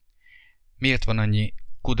miért van annyi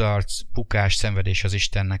kudarc, bukás, szenvedés az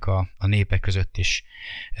Istennek a népek között is.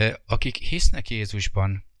 Akik hisznek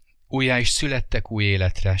Jézusban, újjá is születtek új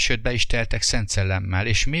életre, sőt be is teltek Szent Szellemmel,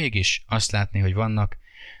 és mégis azt látni, hogy vannak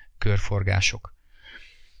körforgások.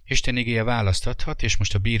 Isten Igéje választ adhat, és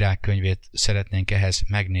most a Bírák könyvét szeretnénk ehhez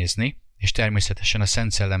megnézni, és természetesen a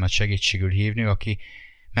Szent Szellemet segítségül hívni, aki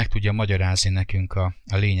meg tudja magyarázni nekünk a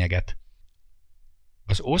lényeget.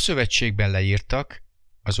 Az Ószövetségben leírtak,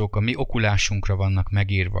 azok a mi okulásunkra vannak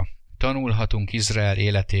megírva. Tanulhatunk Izrael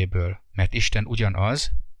életéből, mert Isten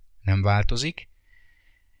ugyanaz, nem változik,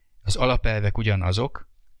 az alapelvek ugyanazok,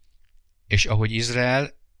 és ahogy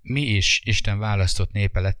Izrael, mi is Isten választott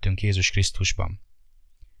népe lettünk Jézus Krisztusban.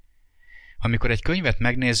 Amikor egy könyvet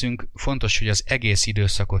megnézünk, fontos, hogy az egész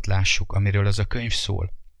időszakot lássuk, amiről az a könyv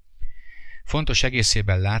szól. Fontos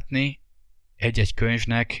egészében látni egy-egy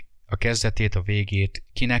könyvnek a kezdetét, a végét,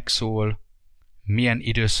 kinek szól, milyen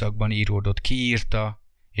időszakban íródott, ki írta,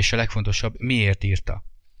 és a legfontosabb, miért írta.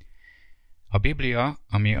 A Biblia,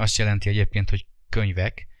 ami azt jelenti egyébként, hogy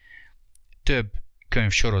könyvek, több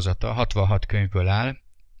könyv sorozata, 66 könyvből áll,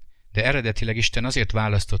 de eredetileg Isten azért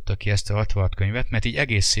választotta ki ezt a 66 könyvet, mert így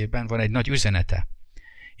egészében van egy nagy üzenete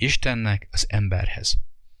Istennek az emberhez.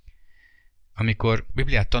 Amikor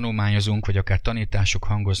Bibliát tanulmányozunk, vagy akár tanítások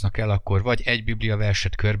hangoznak el, akkor vagy egy Biblia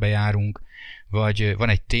verset körbejárunk, vagy van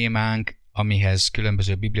egy témánk, amihez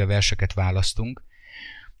különböző Biblia verseket választunk,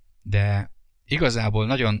 de igazából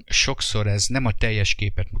nagyon sokszor ez nem a teljes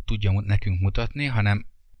képet tudja nekünk mutatni, hanem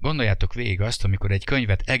gondoljátok végig azt, amikor egy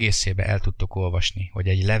könyvet egészébe el tudtok olvasni, vagy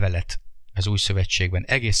egy levelet az Új Szövetségben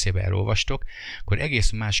egészébe elolvastok, akkor egész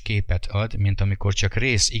más képet ad, mint amikor csak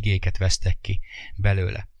rész igéket vesztek ki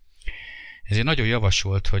belőle. Ezért nagyon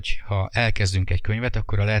javasolt, hogy ha elkezdünk egy könyvet,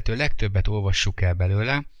 akkor a lehető legtöbbet olvassuk el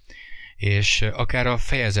belőle, és akár a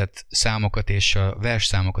fejezet számokat és a vers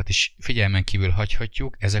számokat is figyelmen kívül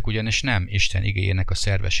hagyhatjuk, ezek ugyanis nem Isten igéjének a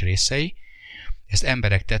szerves részei. Ezt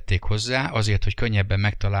emberek tették hozzá azért, hogy könnyebben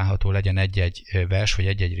megtalálható legyen egy-egy vers vagy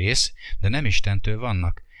egy-egy rész, de nem Istentől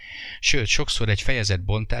vannak. Sőt, sokszor egy fejezet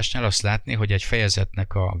bontásnál azt látni, hogy egy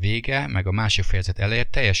fejezetnek a vége, meg a másik fejezet eleje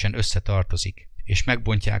teljesen összetartozik, és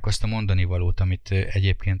megbontják azt a mondani valót, amit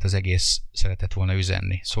egyébként az egész szeretett volna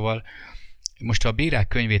üzenni. Szóval most ha a Bírák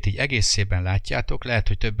könyvét így egészében látjátok, lehet,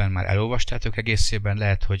 hogy többen már elolvastátok egészében,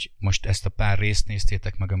 lehet, hogy most ezt a pár részt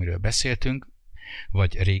néztétek meg, amiről beszéltünk,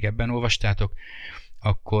 vagy régebben olvastátok,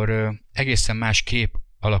 akkor egészen más kép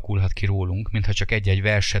alakulhat ki rólunk, mintha csak egy-egy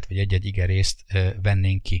verset vagy egy-egy igerészt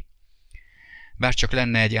vennénk ki. Bár csak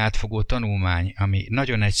lenne egy átfogó tanulmány, ami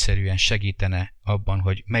nagyon egyszerűen segítene abban,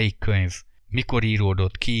 hogy melyik könyv mikor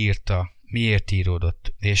íródott, ki írta, miért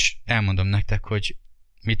íródott, és elmondom nektek, hogy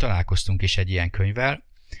mi találkoztunk is egy ilyen könyvvel,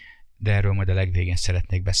 de erről majd a legvégén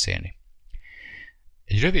szeretnék beszélni.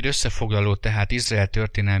 Egy rövid összefoglaló tehát Izrael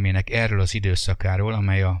történelmének erről az időszakáról,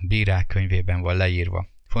 amely a Bírák könyvében van leírva.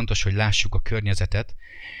 Fontos, hogy lássuk a környezetet,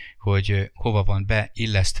 hogy hova van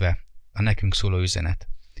beillesztve a nekünk szóló üzenet.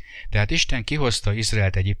 Tehát Isten kihozta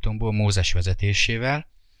Izraelt Egyiptomból Mózes vezetésével,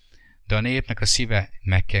 de a népnek a szíve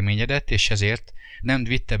megkeményedett, és ezért nem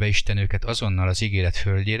vitte be Isten őket azonnal az ígéret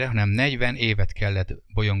földjére, hanem 40 évet kellett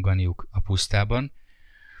bolyonganiuk a pusztában,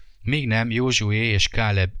 míg nem Józsué és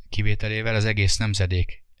Káleb kivételével az egész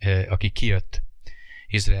nemzedék, aki kijött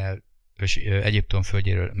Izrael Egyiptom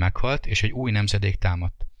földjéről meghalt, és egy új nemzedék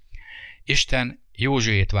támadt. Isten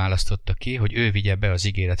Józsuét választotta ki, hogy ő vigye be az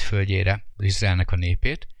ígéret földjére az Izraelnek a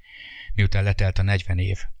népét, miután letelt a 40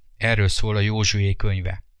 év. Erről szól a Józsué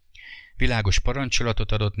könyve. Világos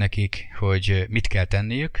parancsolatot adott nekik, hogy mit kell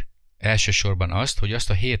tenniük, elsősorban azt, hogy azt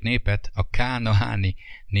a 7 népet, a kánaáni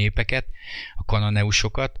népeket, a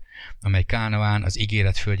kananeusokat, amely Kánaán az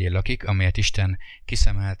ígéret földjén lakik, amelyet Isten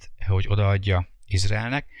kiszemelt, hogy odaadja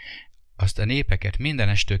Izraelnek, azt a népeket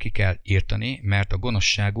mindenestől ki kell írtani, mert a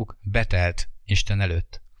gonoszságuk betelt Isten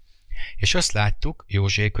előtt. És azt láttuk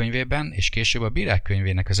Józsué könyvében, és később a Bírák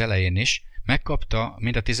könyvének az elején is, megkapta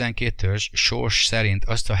mind a 12 törzs sors szerint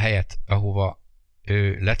azt a helyet, ahova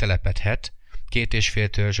ő letelepedhet, 2,5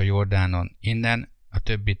 törzs a Jordánon innen, a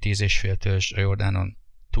többi 10,5 törzs a Jordánon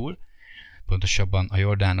túl, pontosabban a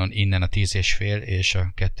Jordánon innen a 10,5 és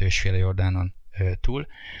a 2,5 a Jordánon túl.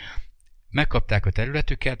 Megkapták a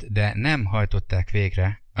területüket, de nem hajtották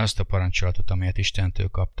végre azt a parancsolatot, amelyet Istentől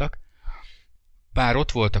kaptak. Bár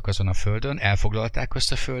ott voltak azon a földön, elfoglalták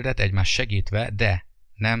azt a földet egymás segítve, de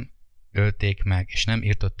nem ölték meg, és nem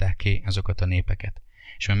írtották ki azokat a népeket.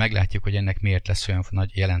 És majd meglátjuk, hogy ennek miért lesz olyan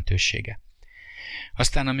nagy jelentősége.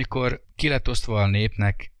 Aztán, amikor ki lett osztva a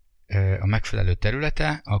népnek a megfelelő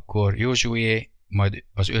területe, akkor Józsué, majd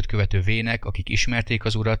az őt követő vének, akik ismerték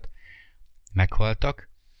az Urat, meghaltak,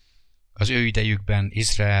 Az ő idejükben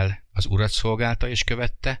Izrael az Urat szolgálta és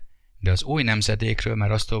követte, de az új nemzedékről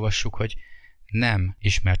már azt olvassuk, hogy nem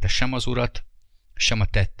ismerte sem az Urat, sem a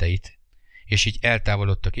tetteit, és így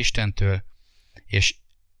eltávolodtak Istentől, és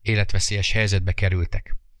életveszélyes helyzetbe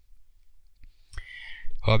kerültek.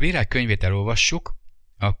 Ha a Bírák könyvét elolvassuk,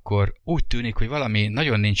 akkor úgy tűnik, hogy valami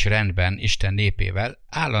nagyon nincs rendben Isten népével,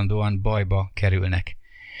 állandóan bajba kerülnek.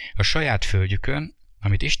 A saját földjükön,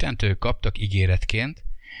 amit Istentől kaptak ígéretként,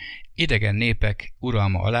 idegen népek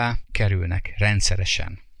uralma alá kerülnek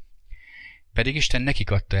rendszeresen. Pedig Isten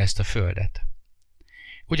nekik adta ezt a földet.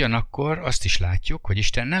 Ugyanakkor azt is látjuk, hogy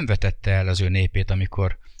Isten nem vetette el az ő népét,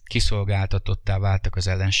 amikor kiszolgáltatottá váltak az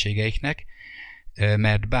ellenségeiknek,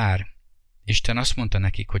 mert bár Isten azt mondta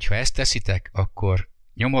nekik, hogy ha ezt teszitek, akkor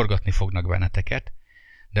nyomorgatni fognak benneteket,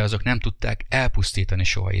 de azok nem tudták elpusztítani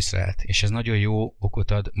soha Izraelt, és ez nagyon jó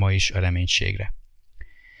okot ad ma is a reménységre.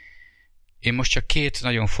 Én most csak 2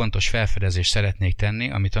 nagyon fontos felfedezést szeretnék tenni,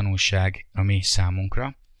 ami tanulság a mi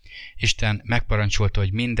számunkra. Isten megparancsolta,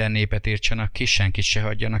 hogy minden népet írtsanak ki, senkit se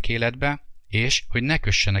hagyjanak életbe, és hogy ne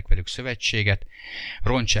kössenek velük szövetséget,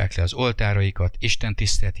 rontsák le az oltáraikat, Isten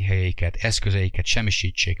tiszteleti helyeiket, eszközeiket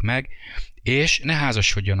semmisítsék meg, és ne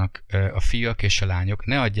házasodjanak a fiak és a lányok,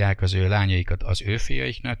 ne adják az ő lányaikat az ő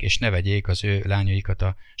fiaiknak, és ne vegyék az ő lányaikat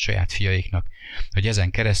a saját fiaiknak, hogy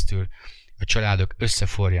ezen keresztül a családok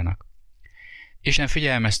összeforjanak. Isten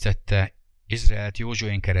figyelmeztette Izraelt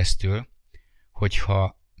Józsuén keresztül,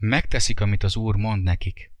 hogyha megteszik, amit az Úr mond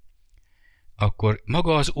nekik, akkor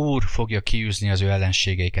maga az Úr fogja kiűzni az ő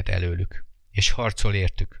ellenségeiket előlük, és harcol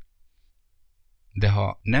értük. De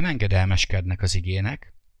ha nem engedelmeskednek az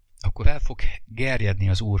igének, akkor el fog gerjedni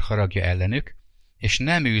az Úr haragja ellenük, és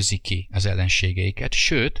nem űzi ki az ellenségeiket,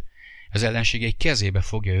 sőt, az ellenségeik kezébe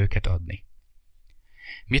fogja őket adni.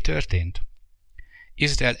 Mi történt?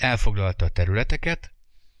 Izrael elfoglalta a területeket,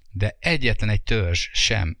 de egyetlen egy törzs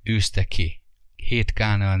sem űzte ki 7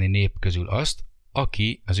 kánaani nép közül azt,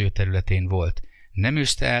 aki az ő területén volt. Nem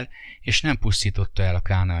űzte el, és nem pusztította el a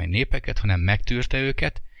kánaani népeket, hanem megtűrte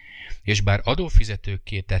őket, és bár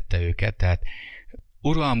adófizetőkké tette őket, tehát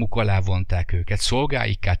uralmuk alá vonták őket,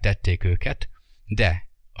 szolgáikká tették őket, de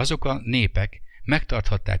azok a népek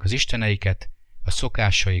megtarthatták az isteneiket, a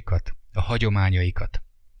szokásaikat, a hagyományaikat.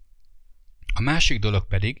 A másik dolog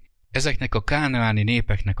pedig, ezeknek a kánaáni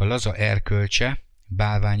népeknek a laza erkölcse,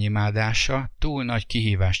 bálványimádása túl nagy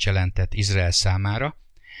kihívást jelentett Izrael számára,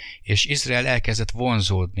 és Izrael elkezdett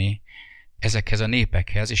vonzódni ezekhez a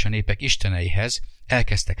népekhez és a népek isteneihez,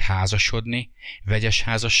 elkezdtek házasodni, vegyes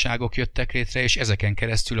házasságok jöttek létre, és ezeken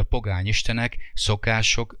keresztül a pogány istenek,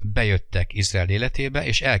 szokások bejöttek Izrael életébe,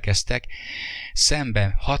 és elkezdtek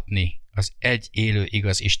szembe hatni az egy élő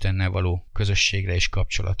igaz Istennel való közösségre és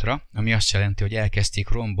kapcsolatra, ami azt jelenti, hogy elkezdték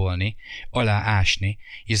rombolni, aláásni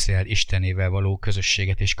Izrael Istenével való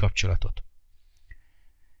közösséget és kapcsolatot.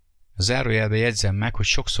 Zárójelbe jegyzem meg, hogy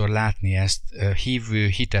sokszor látni ezt hívő,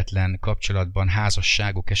 hitetlen kapcsolatban,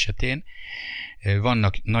 házasságok esetén.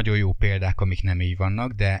 Vannak nagyon jó példák, amik nem így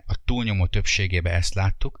vannak, de a túlnyomó többségében ezt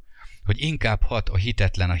láttuk, hogy inkább hat a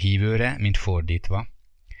hitetlen a hívőre, mint fordítva.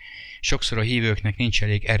 Sokszor a hívőknek nincs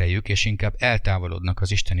elég erejük, és inkább eltávolodnak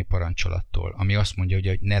az isteni parancsolattól, ami azt mondja,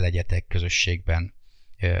 hogy ne legyetek közösségben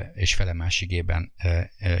és felemásigében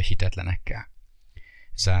hitetlenekkel.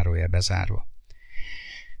 Zárójelbe zárva.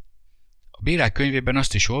 A Bírák könyvében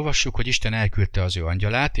azt is olvassuk, hogy Isten elküldte az ő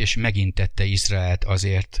angyalát, és megintette Izraelt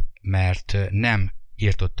azért, mert nem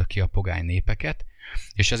írtotta ki a pogány népeket,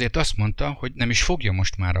 és azért azt mondta, hogy nem is fogja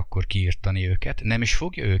most már akkor kiírtani őket, nem is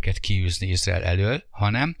fogja őket kiűzni Izrael elől,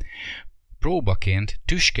 hanem próbaként,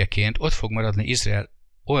 tüskeként ott fog maradni Izrael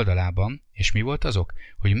oldalában, és mi volt azok?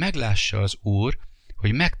 Hogy meglássa az Úr,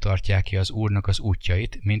 hogy megtartják-e az Úrnak az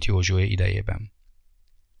útjait, mint Józsué idejében.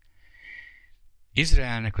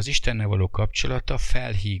 Izraelnek az Istennel való kapcsolata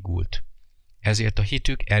felhígult, ezért a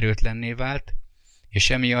hitük erőtlenné vált, és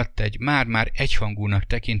emiatt egy már-már egyhangúnak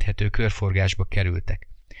tekinthető körforgásba kerültek.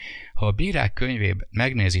 Ha a Bírák könyvét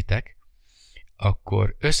megnézitek,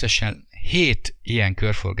 akkor összesen 7 ilyen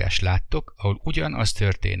körforgást láttok, ahol ugyanaz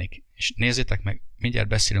történik. És nézzétek meg, mindjárt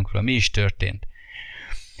beszélünk róla, mi is történt.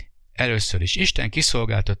 Először is Isten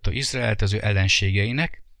kiszolgáltatta Izraelt az ő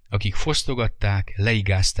ellenségeinek, akik fosztogatták,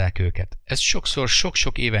 leigázták őket. Ez sokszor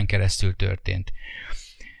sok-sok éven keresztül történt.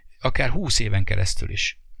 Akár 20 éven keresztül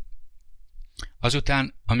is.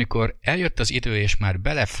 Azután, amikor eljött az idő és már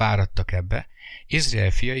belefáradtak ebbe,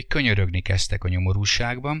 Izrael fiai könyörögni kezdtek a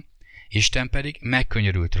nyomorúságban, Isten pedig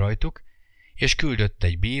megkönyörült rajtuk, és küldött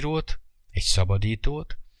egy bírót, egy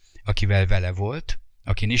szabadítót, akivel vele volt,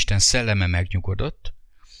 akin Isten szelleme megnyugodott,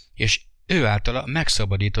 és ő általa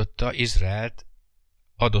megszabadította Izraelt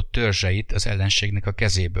adott törzseit az ellenségnek a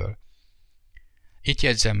kezéből. Itt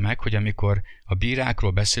jegyzem meg, hogy amikor a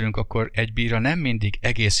bírákról beszélünk, akkor egy bíra nem mindig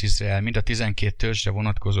egész Izrael, mind a 12 törzsre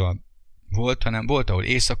vonatkozóan volt, hanem volt, ahol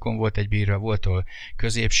északon volt egy bíra, volt, ahol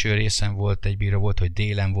középső részen volt egy bíra, volt, hogy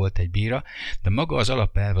délen volt egy bíra, de maga az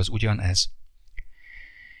alapelv az ugyanez.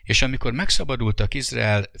 És amikor megszabadultak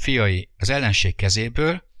Izrael fiai az ellenség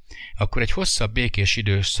kezéből, akkor egy hosszabb békés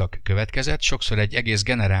időszak következett, sokszor egy egész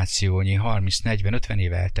generációnyi 30-40-50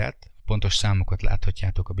 év eltelt, pontos számokat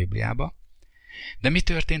láthatjátok a Bibliába. De mi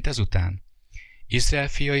történt ezután? Izrael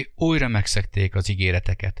fiai újra megszegték az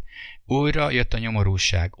ígéreteket. Újra jött a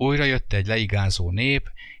nyomorúság, újra jött egy leigázó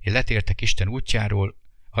nép, és letértek Isten útjáról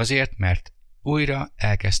azért, mert újra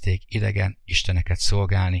elkezdték idegen isteneket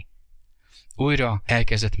szolgálni. Újra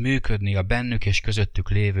elkezdett működni a bennük és közöttük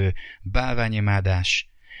lévő bálványimádás,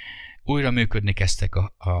 újra működni kezdtek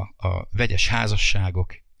a vegyes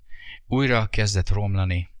házasságok, újra kezdett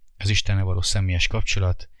romlani az Istennel való személyes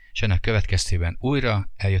kapcsolat, és ennek következtében újra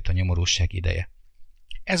eljött a nyomorúság ideje.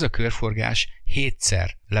 Ez a körforgás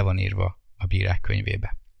 7-szer le van írva a Bírák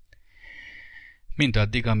könyvébe.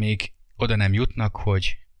 Mindaddig, amíg oda nem jutnak,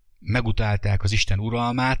 hogy megutálták az Isten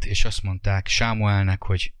uralmát, és azt mondták Sámuelnek,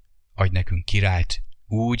 hogy adj nekünk királyt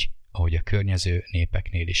úgy, ahogy a környező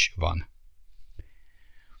népeknél is van.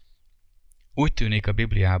 Úgy tűnik a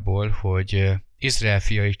Bibliából, hogy Izrael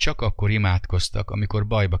fiai csak akkor imádkoztak, amikor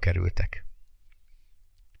bajba kerültek.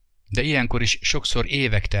 De ilyenkor is sokszor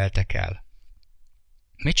évek teltek el.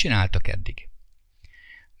 Mit csináltak eddig?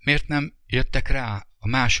 Miért nem jöttek rá a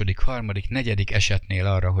második, harmadik, negyedik esetnél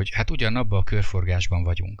arra, hogy hát ugyanabban a körforgásban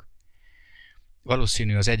vagyunk?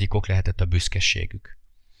 Valószínű az egyik ok lehetett a büszkeségük.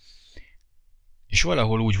 És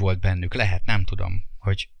valahol úgy volt bennük, lehet, nem tudom,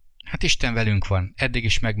 hogy hát Isten velünk van, eddig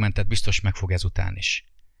is megmentett, biztos meg fog ezután is.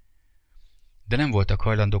 De nem voltak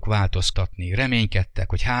hajlandók változtatni, reménykedtek,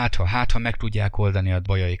 hogy hát ha meg tudják oldani a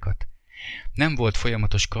bajaikat. Nem volt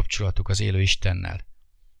folyamatos kapcsolatuk az élő Istennel.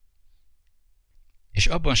 És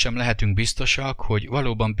abban sem lehetünk biztosak, hogy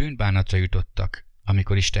valóban bűnbánatra jutottak,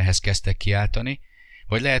 amikor Istenhez kezdtek kiáltani,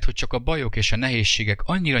 vagy lehet, hogy csak a bajok és a nehézségek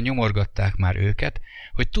annyira nyomorgatták már őket,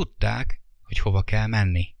 hogy tudták, hogy hova kell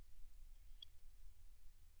menni.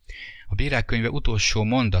 A Bírák könyve utolsó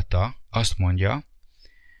mondata azt mondja,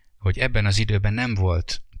 hogy ebben az időben nem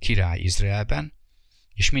volt király Izraelben,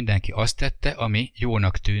 és mindenki azt tette, ami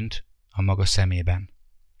jónak tűnt a maga szemében.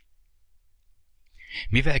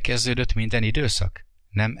 Mivel kezdődött minden időszak?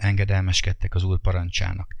 Nem engedelmeskedtek az Úr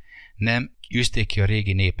parancsának. Nem űzték ki a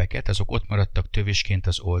régi népeket, azok ott maradtak tövisként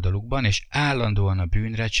az oldalukban, és állandóan a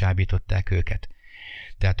bűnre csábították őket.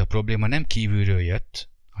 Tehát a probléma nem kívülről jött,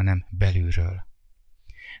 hanem belülről.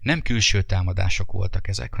 Nem külső támadások voltak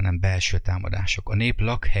ezek, hanem belső támadások. A nép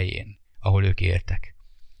lakhelyén, ahol ők éltek.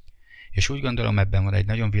 És úgy gondolom, ebben van egy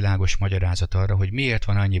nagyon világos magyarázat arra, hogy miért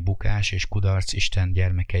van annyi bukás és kudarc Isten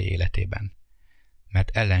gyermekei életében. Mert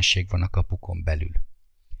ellenség van a kapukon belül.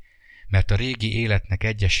 Mert a régi életnek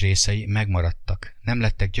egyes részei megmaradtak, nem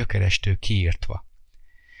lettek gyökerestől kiírtva.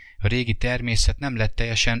 A régi természet nem lett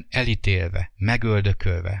teljesen elítélve,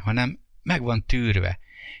 megöldökölve, hanem meg van tűrve,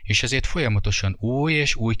 és ezért folyamatosan új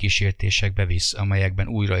és új kísértésekbe visz, amelyekben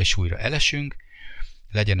újra és újra elesünk,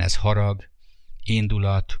 legyen ez harag,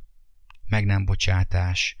 indulat, meg nem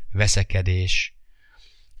bocsátás, veszekedés,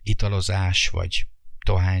 italozás, vagy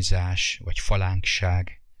dohányzás, vagy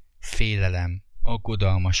falánkság, félelem,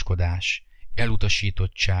 aggodalmaskodás,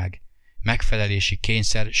 elutasítottság, megfelelési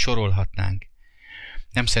kényszer, sorolhatnánk.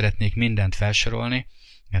 Nem szeretnék mindent felsorolni,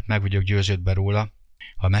 mert meg vagyok győződve róla,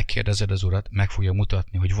 ha megkérdezed az Urat, meg fogja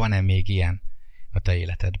mutatni, hogy van-e még ilyen a te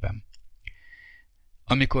életedben.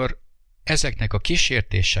 Amikor ezeknek a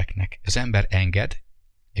kísértéseknek az ember enged,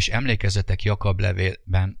 és emlékezzetek Jakab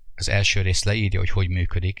levélben az első rész leírja, hogy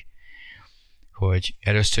működik, hogy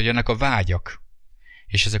először jönnek a vágyak,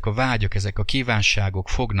 és ezek a vágyak, ezek a kívánságok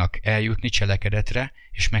fognak eljutni cselekedetre,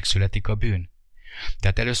 és megszületik a bűn.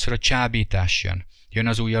 Tehát először a csábítás jön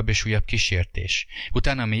az újabb és újabb kísértés.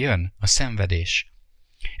 Utána mi jön? A szenvedés.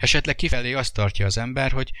 Esetleg kifelé azt tartja az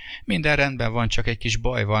ember, hogy minden rendben van, csak egy kis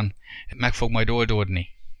baj van, meg fog majd oldódni.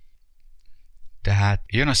 Tehát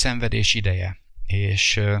jön a szenvedés ideje,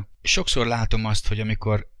 és sokszor látom azt, hogy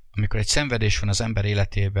amikor egy szenvedés van az ember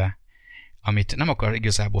életébe, amit nem akar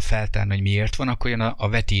igazából feltárni, hogy miért van, akkor jön a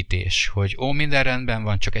vetítés, hogy minden rendben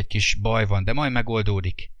van, csak egy kis baj van, de majd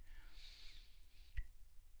megoldódik.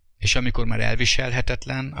 És amikor már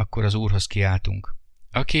elviselhetetlen, akkor az Úrhoz kiáltunk.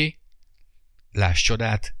 Aki, láss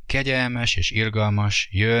csodát, kegyelmes és irgalmas,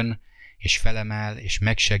 jön, és felemel, és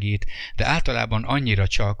megsegít, de általában annyira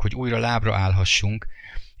csak, hogy újra lábra állhassunk,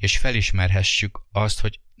 és felismerhessük azt,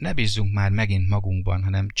 hogy ne bízzunk már megint magunkban,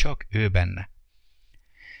 hanem csak ő benne.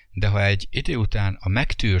 De ha egy idő után a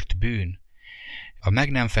megtűrt bűn, a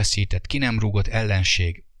meg nem feszített, ki nem rúgott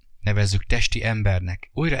ellenség, nevezzük testi embernek,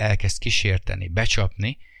 újra elkezd kísérteni,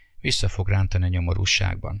 becsapni, vissza fog rántani a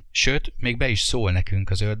nyomorúságban. Sőt, még be is szól nekünk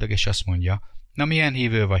az ördög, és azt mondja, na milyen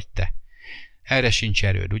hívő vagy te? Erre sincs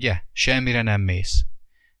erőd, ugye? Semmire nem mész.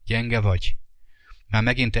 Gyenge vagy. Már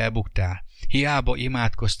megint elbuktál. Hiába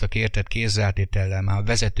imádkoztak érted kézzeltétellel, már a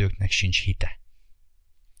vezetőknek sincs hite.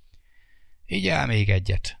 Így áll még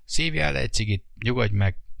egyet. Szívjál le egy cigit, nyugodj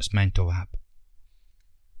meg, azt menj tovább.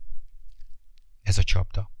 Ez a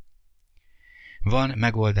csapda. Van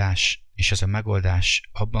megoldás, és ez a megoldás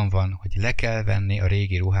abban van, hogy le kell venni a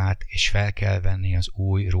régi ruhát, és fel kell venni az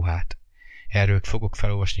új ruhát. Erről fogok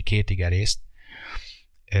felolvasni 2 igerészt,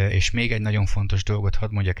 és még egy nagyon fontos dolgot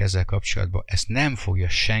hadd mondjak ezzel kapcsolatban, ezt nem fogja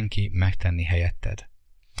senki megtenni helyetted.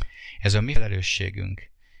 Ez a mi felelősségünk,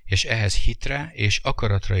 és ehhez hitre és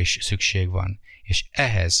akaratra is szükség van, és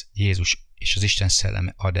ehhez Jézus és az Isten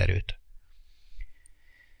Szelleme ad erőt.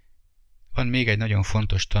 Van még egy nagyon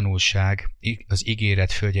fontos tanulság az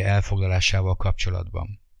ígéret földje elfoglalásával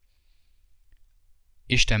kapcsolatban.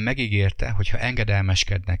 Isten megígérte, hogy ha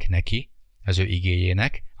engedelmeskednek neki, az ő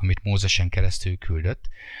igéjének, amit Mózesen keresztül küldött,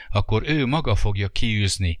 akkor ő maga fogja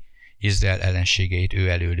kiűzni Izrael ellenségeit ő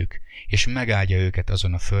előlük, és megáldja őket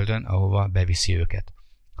azon a földön, ahova beviszi őket.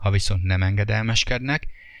 Ha viszont nem engedelmeskednek,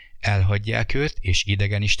 elhagyják őt, és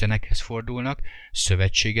idegen istenekhez fordulnak,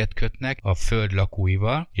 szövetséget kötnek a föld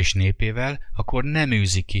lakóival és népével, akkor nem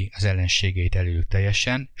űzi ki az ellenségeit előlük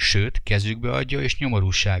teljesen, sőt, kezükbe adja és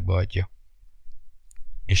nyomorúságba adja.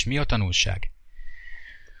 És mi a tanulság?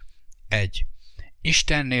 1.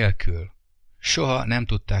 Isten nélkül soha nem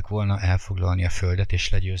tudták volna elfoglalni a földet és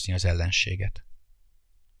legyőzni az ellenséget.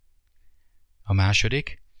 A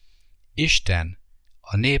második, Isten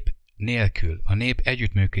a nép nélkül, a nép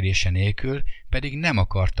együttműködése nélkül pedig nem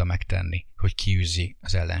akarta megtenni, hogy kiűzi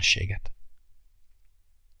az ellenséget.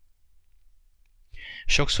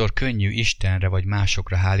 Sokszor könnyű Istenre vagy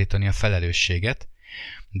másokra hárítani a felelősséget,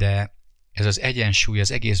 de ez az egyensúly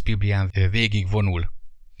az egész Biblián végig vonul.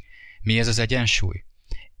 Mi ez az egyensúly?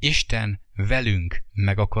 Isten velünk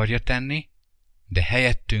meg akarja tenni, de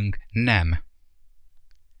helyettünk nem.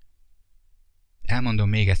 Elmondom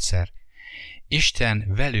még egyszer. Isten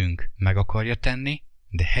velünk meg akarja tenni,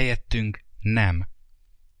 de helyettünk nem.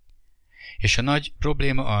 És a nagy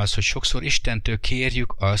probléma az, hogy sokszor Istentől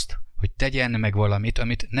kérjük azt, hogy tegyen meg valamit,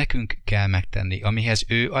 amit nekünk kell megtenni, amihez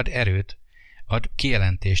ő ad erőt, ad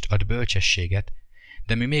kijelentést, ad bölcsességet,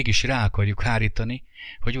 de mi mégis rá akarjuk hárítani,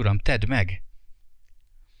 hogy Uram, tedd meg.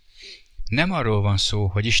 Nem arról van szó,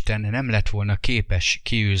 hogy Isten nem lett volna képes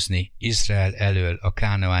kiűzni Izrael elől a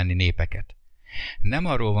kánaáni népeket. Nem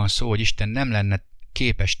arról van szó, hogy Isten nem lenne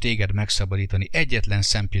képes téged megszabadítani egyetlen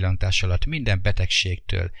szempillantás alatt minden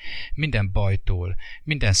betegségtől, minden bajtól,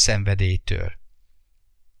 minden szenvedélytől,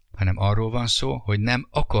 hanem arról van szó, hogy nem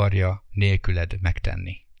akarja nélküled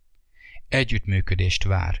megtenni. Együttműködést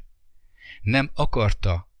vár. Nem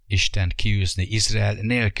akarta Isten kiűzni Izrael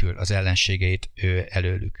nélkül az ellenségeit ő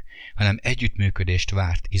előlük, hanem együttműködést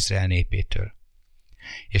várt Izrael népétől.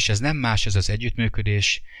 És ez nem más ez az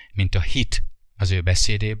együttműködés, mint a hit az ő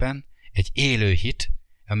beszédében, egy élő hit,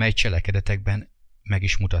 amely cselekedetekben meg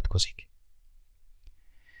is mutatkozik.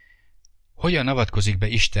 Hogyan avatkozik be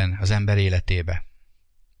Isten az ember életébe?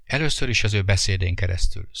 Először is az ő beszédén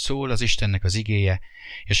keresztül. Szól az Istennek az igéje,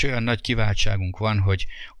 és olyan nagy kiváltságunk van, hogy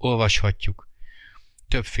olvashatjuk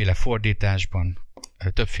többféle fordításban,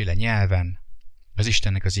 többféle nyelven az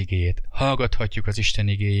Istennek az igéjét. Hallgathatjuk az Isten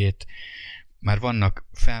igéjét, már vannak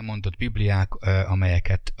felmondott bibliák,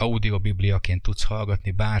 amelyeket audiobibliaként tudsz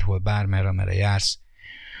hallgatni bárhol, bármerre, amerre jársz.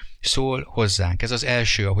 Szól hozzánk. Ez az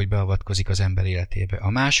első, ahogy beavatkozik az ember életébe. A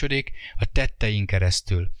második, a tetteink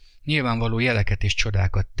keresztül. Nyilvánvaló jeleket és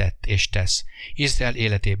csodákat tett és tesz. Izrael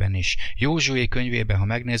életében is. Józsué könyvében, ha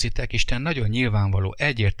megnézitek, Isten nagyon nyilvánvaló,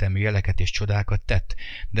 egyértelmű jeleket és csodákat tett.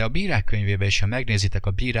 De a Bírák könyvében is, ha megnézitek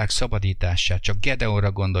a bírák szabadítását, csak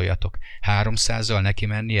Gedeonra gondoljatok, 300-zal neki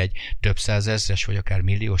menni egy több százezres vagy akár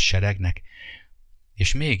milliós seregnek.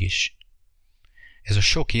 És mégis, ez a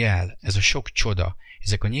sok jel, ez a sok csoda,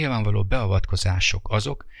 ezek a nyilvánvaló beavatkozások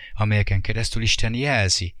azok, amelyeken keresztül Isten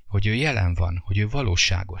jelzi, hogy ő jelen van, hogy ő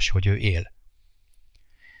valóságos, hogy ő él.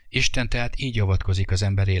 Isten tehát így avatkozik az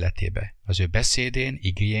ember életébe, az ő beszédén,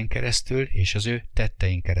 igéjén keresztül és az ő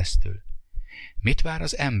tettein keresztül. Mit vár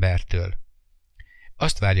az embertől?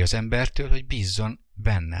 Azt várja az embertől, hogy bízzon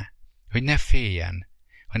benne, hogy ne féljen,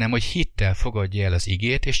 hanem hogy hittel fogadja el az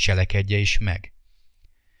igét és cselekedje is meg.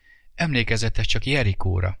 Emlékezzetek csak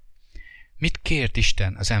Jerikóra. Mit kért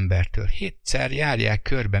Isten az embertől? 7-szer járják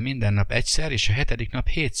körbe minden nap egyszer, és a 7. nap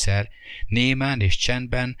 7-szer némán és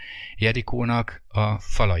csendben Jerikónak a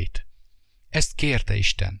falait. Ezt kérte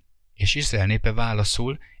Isten, és Izrael népe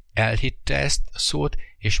válaszul, elhitte ezt a szót,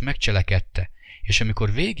 és megcselekedte. És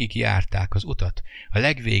amikor végig járták az utat, a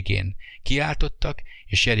legvégén kiáltottak,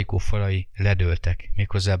 és Jerikó falai ledőltek,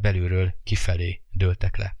 méghozzá belülről kifelé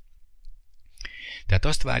dőltek le. Tehát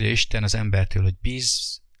azt várja Isten az embertől, hogy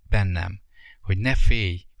bízz bennem, hogy ne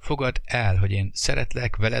félj, fogadd el, hogy én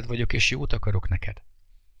szeretlek, veled vagyok, és jót akarok neked.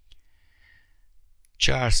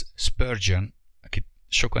 Charles Spurgeon, akit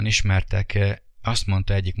sokan ismertek, azt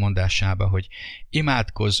mondta egyik mondásába, hogy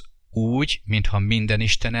imádkozz úgy, mintha minden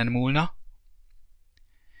Istenen múlna,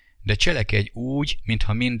 de cselekedj úgy,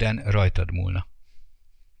 mintha minden rajtad múlna.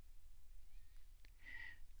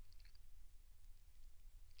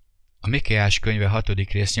 A Mikéás könyve 6.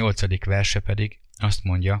 rész 8. verse pedig azt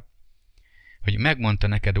mondja, hogy megmondta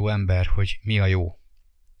neked, ó ember, hogy mi a jó,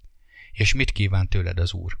 és mit kíván tőled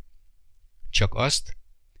az Úr. Csak azt,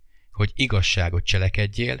 hogy igazságot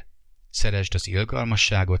cselekedjél, szeresd az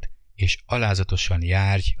irgalmasságot, és alázatosan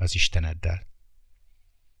járj az Isteneddel.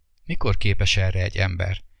 Mikor képes erre egy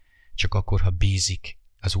ember? Csak akkor, ha bízik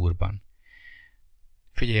az Úrban.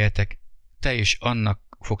 Figyeljetek, te is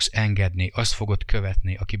annak fogsz engedni, azt fogod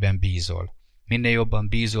követni, akiben bízol. Minél jobban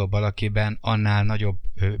bízol valakiben, annál nagyobb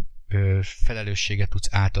felelősséget tudsz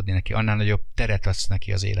átadni neki, annál nagyobb teret adsz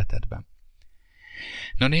neki az életedben.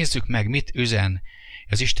 Na nézzük meg, mit üzen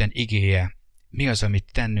az Isten igéje, mi az,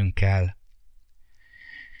 amit tennünk kell.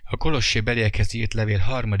 A Kolossébeliekhez írt levél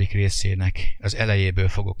 3. részének az elejéből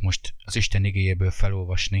fogok most az Isten igéjéből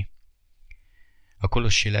felolvasni. A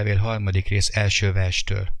Kolossi levél 3. rész első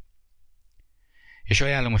verstől. És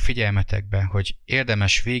ajánlom a figyelmetekbe, hogy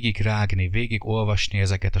érdemes végig rágni, végig olvasni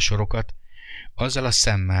ezeket a sorokat, azzal a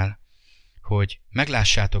szemmel, hogy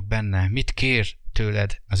meglássátok benne, mit kér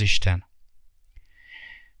tőled az Isten.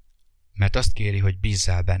 Mert azt kéri, hogy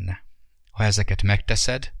bízzál benne. Ha ezeket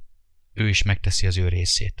megteszed, ő is megteszi az ő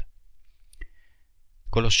részét.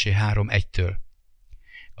 Kolossé 3.1-től.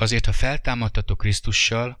 Azért, ha feltámadtatok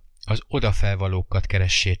Krisztussal, az odafelvalókat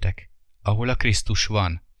keressétek, ahol a Krisztus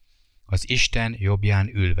van, az Isten jobbján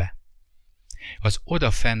ülve. Az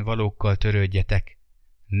odafennvalókkal törődjetek,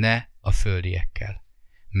 ne a földiekkel,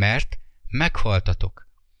 mert meghaltatok,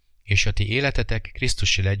 és a ti életetek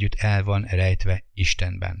Krisztussal együtt el van rejtve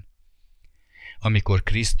Istenben. Amikor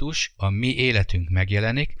Krisztus, a mi életünk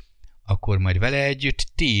megjelenik, akkor majd vele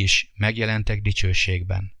együtt ti is megjelentek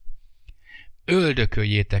dicsőségben.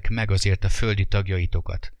 Öldököljétek meg azért a földi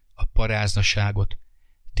tagjaitokat, a paráznaságot,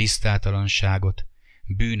 tisztátalanságot,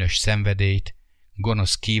 bűnös szenvedélyt,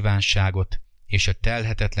 gonosz kívánságot és a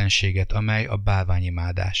telhetetlenséget, amely a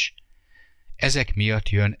bálványimádás. Ezek miatt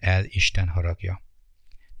jön el Isten haragja.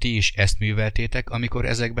 Ti is ezt műveltétek, amikor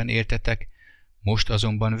ezekben éltetek, most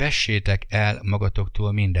azonban vessétek el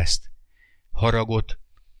magatoktól mindezt. Haragot,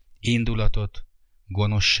 indulatot,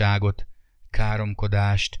 gonoszságot,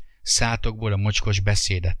 káromkodást, szátokból a mocskos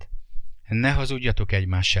beszédet. Ne hazudjatok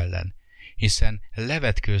egymás ellen, hiszen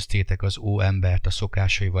levetkőztétek az óembert a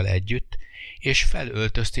szokásaival együtt, és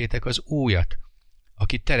felöltöztétek az újat,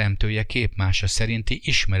 aki teremtője képmása szerinti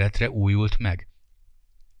ismeretre újult meg.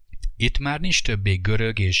 Itt már nincs többé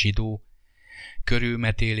görög és zsidó,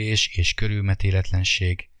 körülmetélés és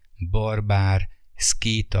körülmetéletlenség, barbár,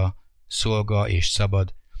 szkíta, szolga és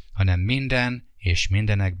szabad, hanem minden és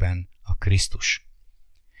mindenekben a Krisztus.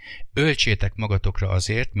 Öltsétek magatokra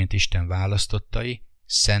azért, mint Isten választottai,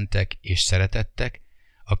 szentek és szeretettek,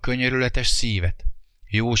 a könyörületes szívet,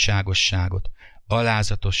 jóságosságot,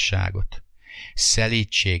 alázatosságot,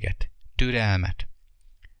 szelídséget, türelmet.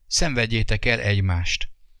 Szenvedjétek el egymást,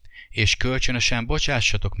 és kölcsönösen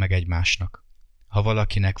bocsássatok meg egymásnak, ha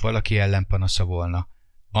valakinek valaki ellen panasza volna,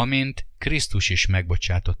 amint Krisztus is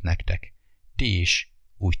megbocsátott nektek, ti is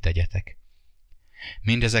úgy tegyetek.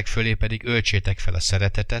 Mindezek fölé pedig öltsétek fel a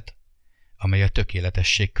szeretetet, amely a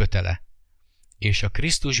tökéletesség kötele, és a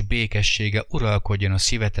Krisztus békessége uralkodjon a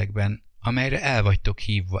szívetekben, amelyre el vagytok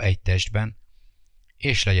hívva egy testben,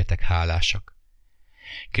 és legyetek hálásak.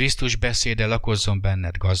 Krisztus beszéde lakozzon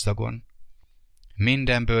benned gazdagon,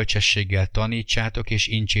 minden bölcsességgel tanítsátok és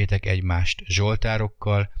incsétek egymást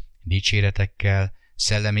zsoltárokkal, dicséretekkel,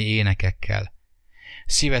 szellemi énekekkel.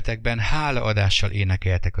 Szívetekben hálaadással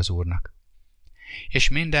énekeltek az Úrnak. És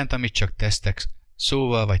mindent, amit csak tesztek,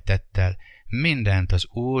 szóval vagy tettel, mindent az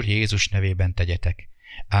Úr Jézus nevében tegyetek,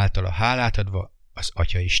 általa hálát adva az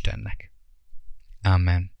Atya Istennek.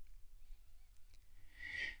 Amen.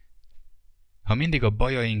 Ha mindig a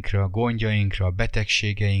bajainkra, a gondjainkra, a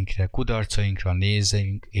betegségeinkre, kudarcainkra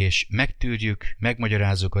nézünk, és megtűrjük,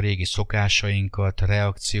 megmagyarázzuk a régi szokásainkat,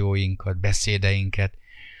 reakcióinkat, beszédeinket,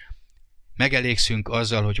 megelégszünk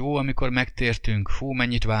azzal, hogy amikor megtértünk,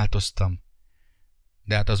 mennyit változtam,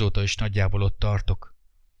 de hát azóta is nagyjából ott tartok,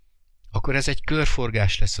 akkor ez egy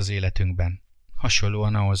körforgás lesz az életünkben,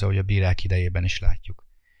 hasonlóan ahhoz, ahogy a Bírák idejében is látjuk.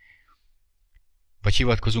 Vagy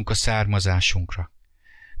hivatkozunk a származásunkra,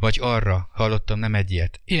 vagy arra, hallottam nem egy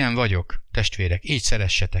ilyet, ilyen vagyok, testvérek, így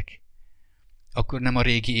szeressetek. Akkor nem a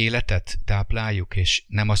régi életet tápláljuk, és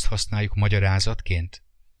nem azt használjuk magyarázatként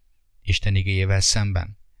Isten igéjével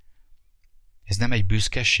szemben. Ez nem egy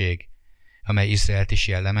büszkeség, amely Izraelt is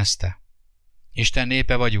jellemezte? Isten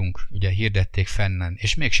népe vagyunk, ugye hirdették fennen,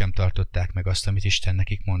 és mégsem tartották meg azt, amit Isten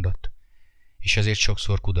nekik mondott. És ezért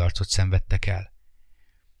sokszor kudarcot szenvedtek el.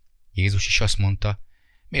 Jézus is azt mondta,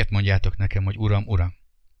 miért mondjátok nekem, hogy Uram, Uram,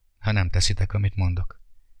 ha nem teszitek, amit mondok.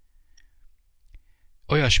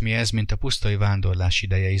 Olyasmi ez, mint a pusztai vándorlás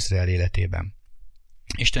ideje Izrael életében.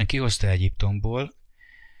 Isten kihozta Egyiptomból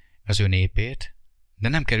az ő népét, de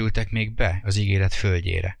nem kerültek még be az ígéret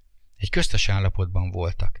földjére. Egy köztes állapotban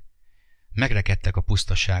voltak. Megrekedtek a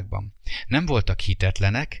pusztaságban. Nem voltak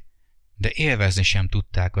hitetlenek, de élvezni sem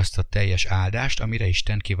tudták azt a teljes áldást, amire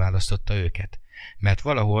Isten kiválasztotta őket, mert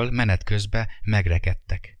valahol menet közben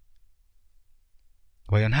megrekedtek.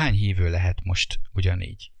 Vajon hány hívő lehet most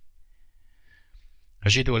ugyanígy? A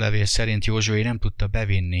zsidó levél szerint Józsué nem tudta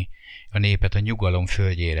bevinni a népet a nyugalom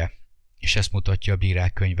földjére, és ezt mutatja a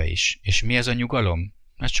Bírák könyve is. És mi ez a nyugalom?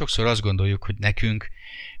 Hát sokszor azt gondoljuk, hogy nekünk,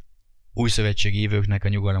 újszövetségi hívőknek a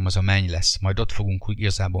nyugalom az a menny lesz, majd ott fogunk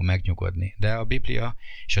igazából megnyugodni. De a Biblia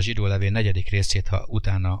és a zsidó levél 4. részét, ha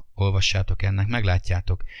utána olvassátok ennek,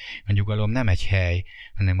 meglátjátok, a nyugalom nem egy hely,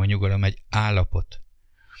 hanem a nyugalom egy állapot.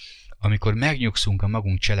 Amikor megnyugszunk a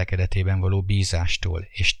magunk cselekedetében való bízástól,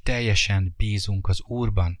 és teljesen bízunk az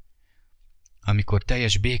Úrban, amikor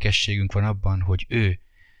teljes békességünk van abban, hogy ő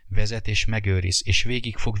vezet és megőriz, és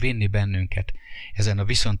végig fog vinni bennünket ezen a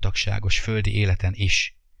viszontagságos földi életen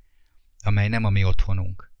is, amely nem a mi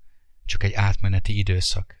otthonunk, csak egy átmeneti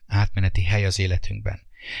időszak, átmeneti hely az életünkben.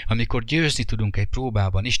 Amikor győzni tudunk egy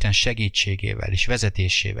próbában Isten segítségével és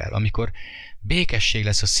vezetésével, amikor békesség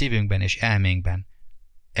lesz a szívünkben és elménkben,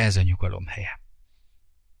 ez a nyugalom helye.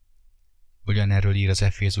 Ugyanerről ír az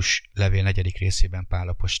Efézus levél 4. részében Pál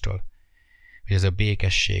apostol, hogy ez a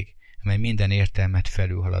békesség, amely minden értelmet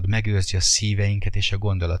felülhalad, megőrzi a szíveinket és a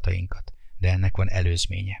gondolatainkat, de ennek van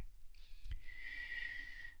előzménye.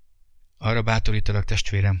 Arra bátorítalak,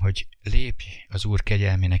 testvérem, hogy lépj az Úr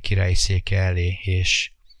kegyelmének királyi széke elé,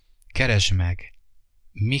 és keresd meg,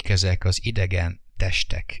 mik ezek az idegen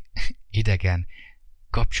testek, idegen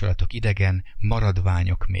kapcsolatok, idegen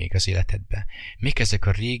maradványok még az életedben. Mik ezek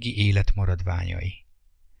a régi élet maradványai?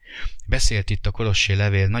 Beszélt itt a Kolossi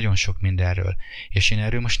levél nagyon sok mindenről, és én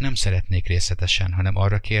erről most nem szeretnék részletesen, hanem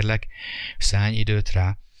arra kérlek, szállj időt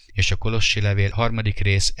rá, és a Kolossi levél 3.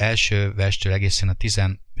 rész első verstől egészen a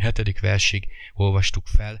 17. versig olvastuk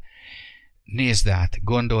fel. Nézd át,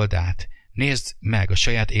 gondold át, nézd meg a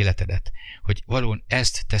saját életedet, hogy valóban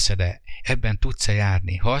ezt teszed-e, ebben tudsz-e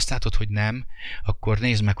járni. Ha azt látod, hogy nem, akkor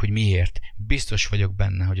nézd meg, hogy miért. Biztos vagyok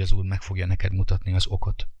benne, hogy az Úr meg fogja neked mutatni az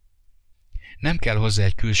okot. Nem kell hozzá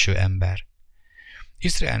egy külső ember.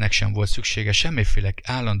 Izraelnek sem volt szüksége semmiféle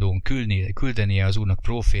állandóan küldenie az Úrnak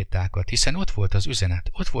prófétákat, hiszen ott volt az üzenet,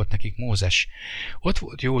 ott volt nekik Mózes, ott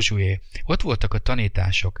volt Józsué, ott voltak a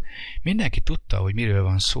tanítások. Mindenki tudta, hogy miről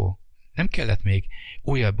van szó. Nem kellett még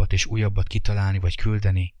újabbat és újabbat kitalálni vagy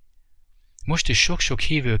küldeni. Most is sok-sok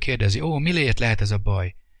hívő kérdezi, miért lehet ez a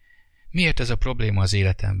baj? Miért ez a probléma az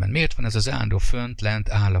életemben? Miért van ez az állandó fönt-lent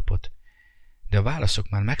állapot? De a válaszok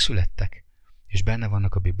már megszülettek, és benne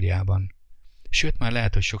vannak a Bibliában. Sőt, már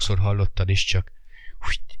lehet, hogy sokszor hallottad is, csak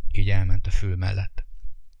így elment a fül mellett.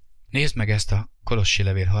 Nézd meg ezt a Kolossi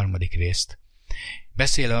levél 3. részt.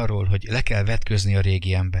 Beszél arról, hogy le kell vetközni a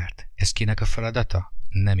régi embert. Ez kinek a feladata?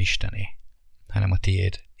 Nem Istené, hanem a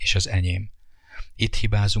tiéd és az enyém. Itt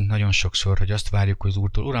hibázunk nagyon sokszor, hogy azt várjuk az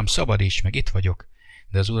Úrtól, Uram, szabadíts meg, itt vagyok.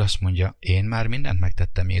 De az Úr azt mondja, én már mindent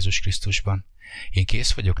megtettem Jézus Krisztusban. Én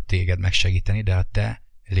kész vagyok téged megsegíteni, de a te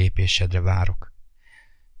lépésedre várok.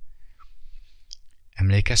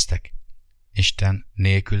 Emlékeztek? Isten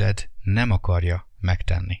nélküled nem akarja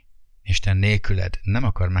megtenni. Isten nélküled nem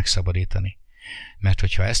akar megszabadítani. Mert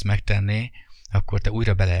hogyha ezt megtenné, akkor te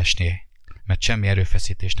újra beleesnél, mert semmi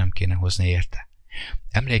erőfeszítést nem kéne hozni érte.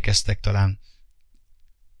 Emlékeztek talán,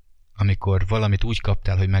 amikor valamit úgy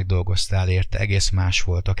kaptál, hogy megdolgoztál érte, egész más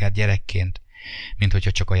volt, akár gyerekként, mint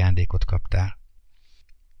hogyha csak ajándékot kaptál.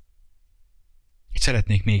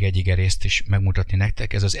 Szeretnék még egy igerészt is megmutatni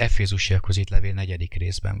nektek, ez az Efézusiakhoz írt levél 4.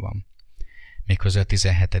 részben van. Méghozzá a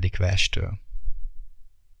 17. verstől.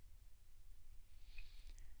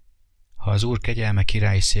 Ha az Úr kegyelme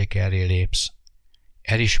királyi széke elé lépsz,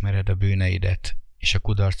 elismered a bűneidet és a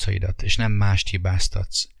kudarcaidat, és nem mást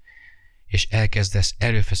hibáztatsz, és elkezdesz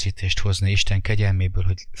erőfeszítést hozni Isten kegyelméből,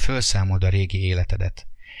 hogy felszámold a régi életedet,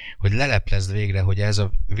 hogy leleplezd végre, hogy ez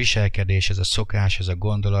a viselkedés, ez a szokás, ez a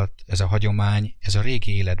gondolat, ez a hagyomány, ez a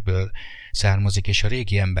régi életből származik, és a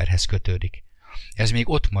régi emberhez kötődik. Ez még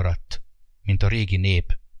ott maradt, mint a régi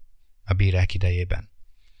nép a bírák idejében.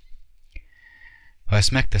 Ha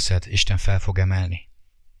ezt megteszed, Isten fel fog emelni,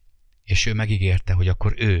 és ő megígérte, hogy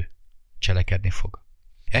akkor ő cselekedni fog.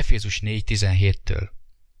 Efézus 4.17-től.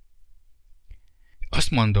 Azt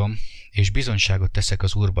mondom, és bizonyságot teszek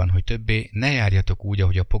az Úrban, hogy többé ne járjatok úgy,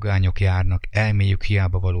 ahogy a pogányok járnak, elmélyük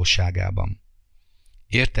hiába valóságában.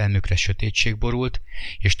 Értelmükre sötétség borult,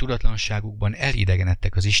 és tudatlanságukban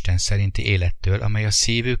elidegenedtek az Isten szerinti élettől, amely a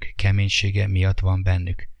szívük keménysége miatt van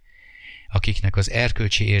bennük. Akiknek az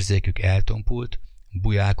erkölcsi érzékük eltompult,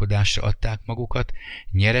 bujálkodásra adták magukat,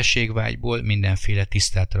 nyereségvágyból mindenféle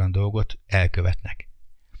tisztátalan dolgot elkövetnek.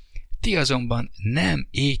 Ti azonban nem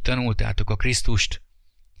így tanultátok a Krisztust.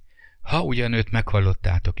 Ha ugyan őt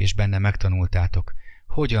meghallottátok és benne megtanultátok,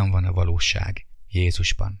 hogyan van a valóság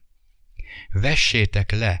Jézusban.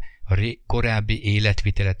 Vessétek le a korábbi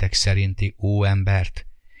életviteletek szerinti óembert,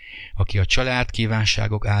 aki a család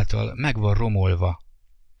kívánságok által meg van romolva,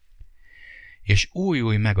 és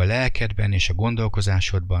újulj meg a lelkedben és a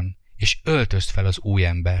gondolkozásodban, és öltözd fel az új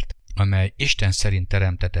embert, amely Isten szerint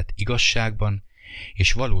teremtetett igazságban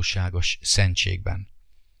és valóságos szentségben.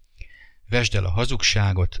 Vesd el a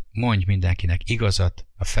hazugságot, mondj mindenkinek igazat,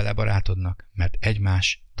 a fele barátodnak, mert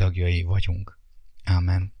egymás tagjai vagyunk.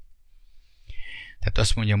 Ámen. Tehát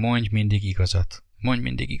azt mondja, mondj mindig igazat. Mondj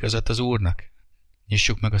mindig igazat az Úrnak.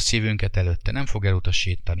 Nyissuk meg a szívünket előtte, nem fog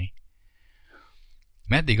elutasítani.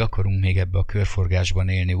 Meddig akarunk még ebbe a körforgásban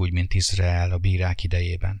élni úgy, mint Izrael a bírák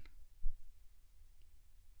idejében?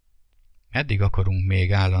 Meddig akarunk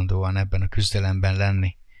még állandóan ebben a küzdelemben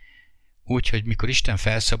lenni? Úgy, hogy mikor Isten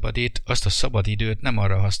felszabadít, azt a szabad időt nem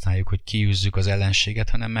arra használjuk, hogy kiűzzük az ellenséget,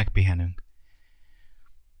 hanem megpihenünk.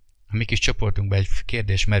 A mi kis csoportunkban egy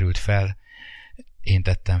kérdés merült fel, én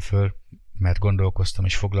tettem föl, mert gondolkoztam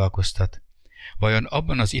és foglalkoztat. Vajon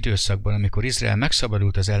abban az időszakban, amikor Izrael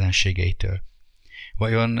megszabadult az ellenségeitől,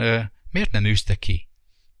 vajon miért nem űzte ki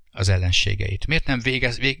az ellenségeit? Miért nem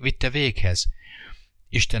vitte véghez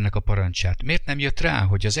Istennek a parancsát? Miért nem jött rá,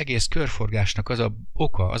 hogy az egész körforgásnak az a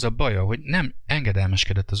oka, az a baja, hogy nem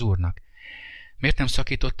engedelmeskedett az Úrnak? Miért nem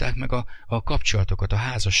szakították meg a kapcsolatokat, a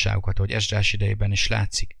házasságokat, ahogy Esdrás idejében is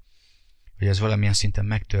látszik? Hogy ez valamilyen szinten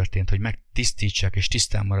megtörtént, hogy megtisztítsák és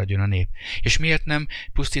tisztán maradjon a nép. És miért nem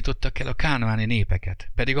pusztítottak el a kánaáni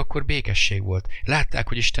népeket? Pedig akkor békesség volt. Látták,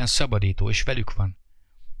 hogy Isten szabadító, és velük van.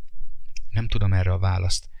 Nem tudom erre a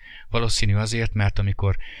választ. Valószínű azért, mert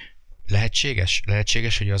amikor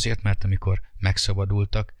lehetséges, hogy azért, mert amikor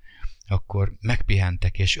megszabadultak, akkor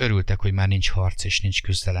megpihentek és örültek, hogy már nincs harc és nincs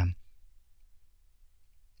küzdelem.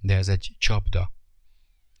 De ez egy csapda.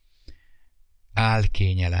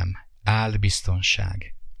 Álkényelem,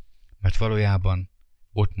 álbiztonság. Mert valójában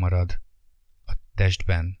ott marad a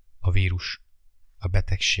testben a vírus, a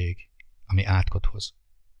betegség, ami átkot hoz.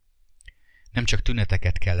 Nem csak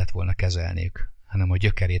tüneteket kellett volna kezelniük, hanem a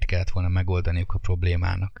gyökerét kellett volna megoldaniuk a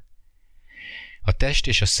problémának. A test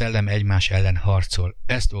és a szellem egymás ellen harcol,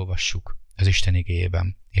 ezt olvassuk az Isten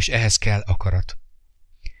igéjében, és ehhez kell akarat.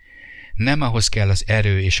 Nem ahhoz kell az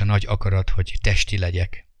erő és a nagy akarat, hogy testi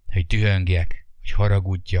legyek, hogy dühöngjek, hogy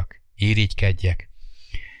haragudjak, irigykedjek,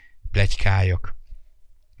 pletykáljak,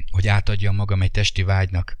 hogy átadjam magam egy testi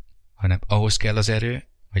vágynak, hanem ahhoz kell az erő,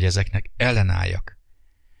 hogy ezeknek ellenálljak.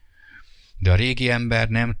 De a régi ember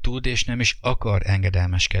nem tud és nem is akar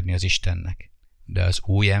engedelmeskedni az Istennek. De az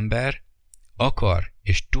új ember akar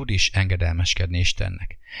és tud is engedelmeskedni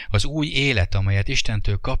Istennek. Az új élet, amelyet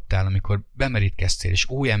Istentől kaptál, amikor bemerítkeztél és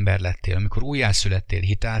új ember lettél, amikor újjászülettél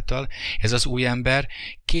hitáltal, ez az új ember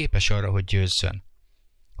képes arra, hogy győzzön.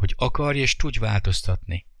 Hogy akarj és tudj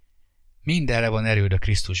változtatni. Mindenre van erőd a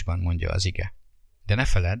Krisztusban, mondja az ige. De ne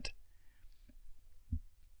feledd,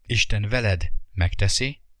 Isten veled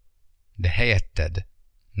megteszi, de helyetted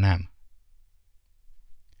nem.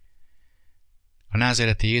 A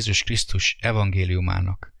názáreti Jézus Krisztus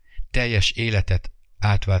evangéliumának teljes életet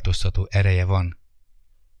átváltoztató ereje van.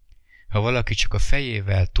 Ha valaki csak a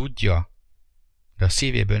fejével tudja, de a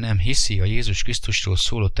szívéből nem hiszi a Jézus Krisztusról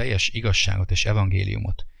szóló teljes igazságot és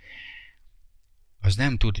evangéliumot, az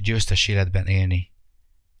nem tud győztes életben élni.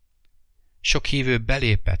 Sok hívő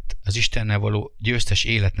belépett az Istennel való győztes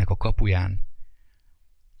életnek a kapuján,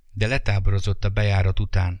 de letáborozott a bejárat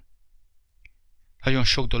után. Nagyon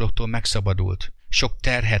sok dologtól megszabadult, sok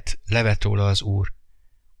terhet levett róla az Úr,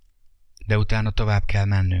 de utána tovább kell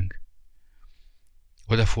mennünk.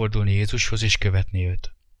 Odafordulni Jézushoz és követni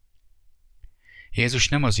őt. Jézus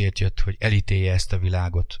nem azért jött, hogy elítélje ezt a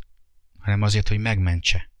világot, hanem azért, hogy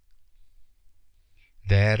megmentse.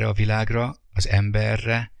 De erre a világra, az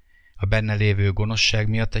emberre, a benne lévő gonoszság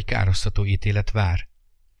miatt egy károsztató ítélet vár.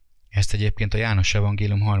 Ezt egyébként a János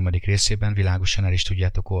evangélium 3. részében világosan el is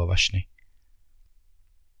tudjátok olvasni.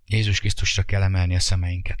 Jézus Krisztusra kell emelni a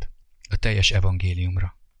szemeinket, a teljes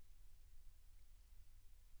evangéliumra.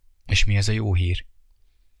 És mi ez a jó hír?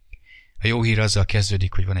 A jó hír azzal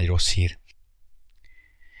kezdődik, hogy van egy rossz hír.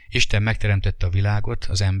 Isten megteremtette a világot,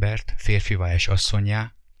 az embert, férfivá és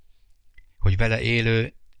asszonnyá, hogy vele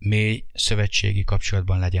élő, mély, szövetségi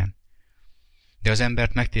kapcsolatban legyen. De az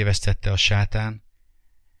embert megtévesztette a sátán,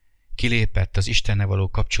 kilépett az Istennel való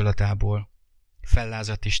kapcsolatából,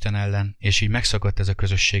 fellázadt Isten ellen, és így megszakadt ez a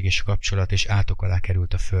közösség és a kapcsolat, és átok alá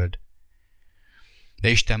került a föld. De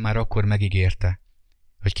Isten már akkor megígérte,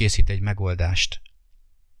 hogy készít egy megoldást.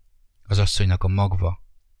 Az asszonynak a magva,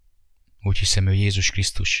 úgy hiszem ő Jézus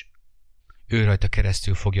Krisztus. Ő rajta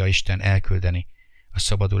keresztül fogja Isten elküldeni a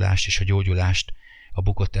szabadulást és a gyógyulást a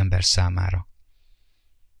bukott ember számára.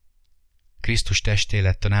 Krisztus testé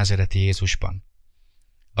lett a názáreti Jézusban.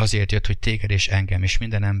 Azért jött, hogy téged és engem és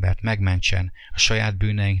minden embert megmentsen a saját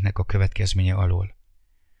bűneinknek a következménye alól.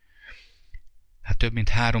 Hát több mint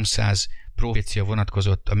 300 profécia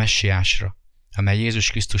vonatkozott a messiásra, amely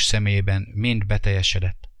Jézus Krisztus személyében mind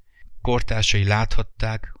beteljesedett. Kortársai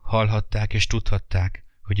láthatták, hallhatták és tudhatták,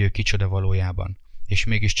 hogy ő kicsoda valójában, és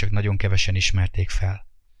mégiscsak nagyon kevesen ismerték fel.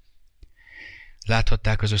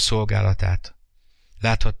 Láthatták az ő szolgálatát,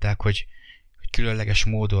 láthatták, hogy különleges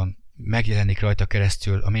módon megjelenik rajta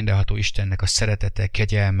keresztül a mindenható Istennek a szeretete,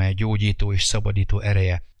 kegyelme, gyógyító és szabadító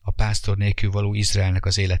ereje a pásztor nélkül való Izraelnek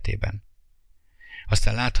az életében.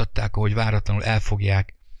 Aztán láthatták, ahogy váratlanul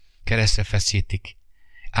elfogják, keresztre feszítik,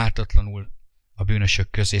 ártatlanul a bűnösök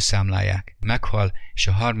közé számlálják. Meghal, és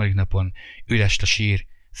a 3. napon üres a sír,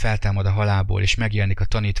 feltámad a halálból, és megjelenik a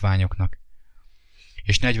tanítványoknak.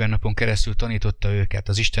 És 40 napon keresztül tanította őket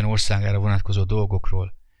az Isten országára vonatkozó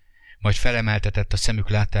dolgokról, majd felemeltetett a szemük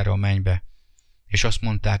láttára a mennybe, és azt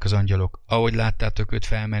mondták az angyalok, ahogy láttátok őt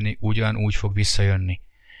felmenni, ugyanúgy fog visszajönni.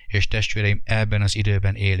 És testvéreim, ebben az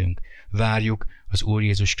időben élünk. Várjuk az Úr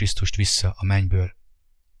Jézus Krisztust vissza a mennyből,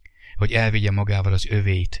 hogy elvigye magával az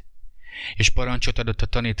övéit. És parancsot adott a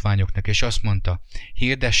tanítványoknak, és azt mondta,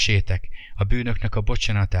 hirdessétek a bűnöknek a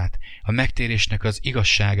bocsánatát, a megtérésnek az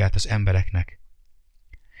igazságát az embereknek.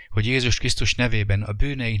 Hogy Jézus Krisztus nevében a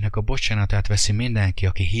bűneinknek a bocsánatát veszi mindenki,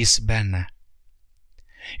 aki hisz benne.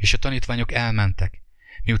 És a tanítványok elmentek,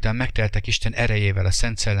 miután megteltek Isten erejével, a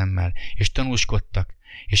Szent Szellemmel, és tanúskodtak,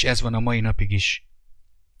 és ez van a mai napig is.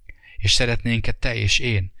 És szeretnénk te és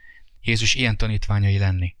én, Jézus ilyen tanítványai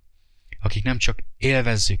lenni, akik nem csak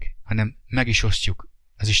élvezzük, hanem meg is osztjuk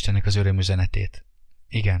az Istennek az örömüzenetét.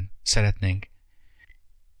 Igen, szeretnénk.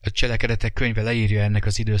 A Cselekedetek könyve leírja ennek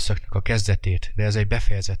az időszaknak a kezdetét, de ez egy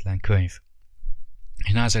befejezetlen könyv.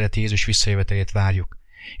 És názáreti Jézus visszajövetelét várjuk.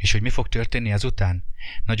 És hogy mi fog történni ezután?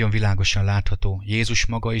 Nagyon világosan látható. Jézus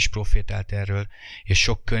maga is profétált erről, és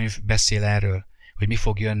sok könyv beszél erről, hogy mi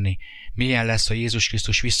fog jönni, milyen lesz a Jézus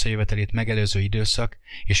Krisztus visszajövetelét megelőző időszak,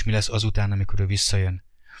 és mi lesz azután, amikor ő visszajön.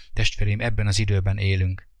 Testvéreim, ebben az időben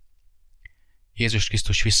élünk. Jézus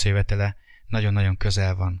Krisztus visszajövetele nagyon-nagyon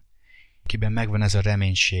közel van. Akiben megvan ez a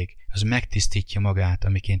reménység, az megtisztítja magát,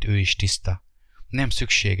 amiként ő is tiszta. Nem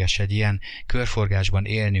szükséges egy ilyen körforgásban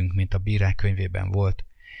élnünk, mint a Bírák könyvében volt,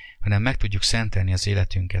 hanem meg tudjuk szentelni az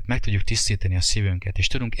életünket, meg tudjuk tisztítani a szívünket, és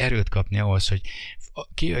tudunk erőt kapni ahhoz, hogy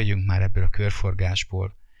kijöjjünk már ebből a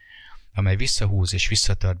körforgásból, amely visszahúz és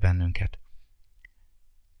visszatart bennünket.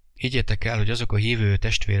 Higgyétek el, hogy azok a hívő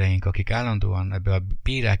testvéreink, akik állandóan ebbe a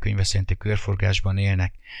Bírák könyve szerinti körforgásban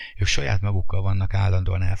élnek, ők saját magukkal vannak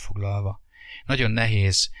állandóan elfoglalva. Nagyon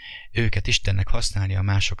nehéz őket Istennek használni a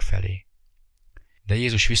mások felé. De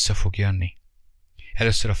Jézus vissza fog jönni.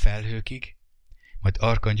 Először a felhőkig, majd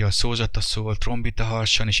arkangyal szózata szól, trombita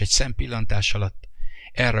harsan, és egy szempillantás alatt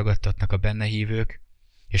elragadtatnak a benne hívők,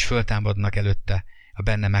 és föltámadnak előtte a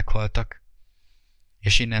benne meghaltak,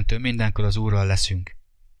 és innentől mindenkor az Úrral leszünk.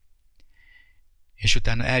 És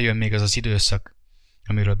utána eljön még az az időszak,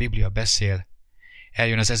 amiről a Biblia beszél,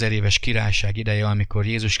 eljön az 1000 éves királyság ideje, amikor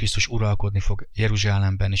Jézus Krisztus uralkodni fog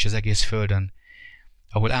Jeruzsálemben és az egész földön,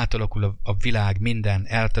 ahol átalakul a világ minden,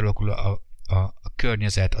 átalakul a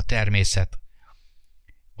környezet, a természet.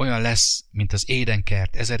 olyan lesz, mint az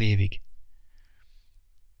édenkert 1000 évig.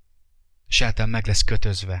 Sátán meg lesz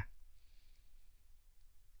kötözve,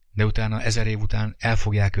 de utána 1000 év után el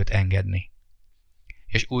fogják őt engedni.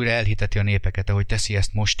 És újra elhiteti a népeket, ahogy teszi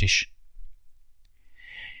ezt most is.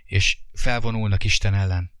 És felvonulnak Isten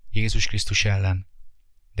ellen, Jézus Krisztus ellen,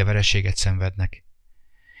 de vereséget szenvednek.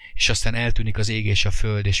 És aztán eltűnik az ég és a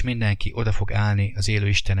föld, és mindenki oda fog állni az élő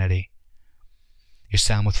Isten elé, és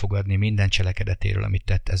számot fog adni minden cselekedetéről, amit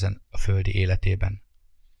tett ezen a földi életében.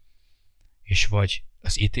 És vagy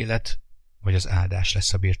az ítélet, vagy az áldás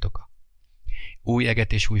lesz a birtoka. Új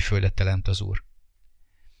eget és új földet teremt az Úr.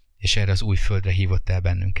 És erre az új földre hívott el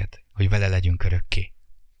bennünket, hogy vele legyünk örökké.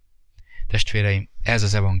 Testvéreim, ez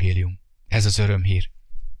az evangélium, ez az örömhír.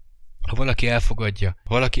 Ha valaki elfogadja,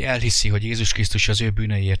 valaki elhiszi, hogy Jézus Krisztus az ő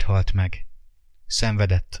bűneiért halt meg,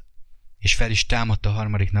 szenvedett, és fel is támadt a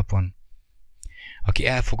 3. napon, aki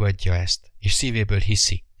elfogadja ezt, és szívéből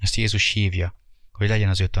hiszi, ezt Jézus hívja, hogy legyen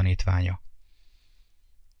az ő tanítványa.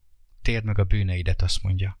 Térd meg a bűneidet, azt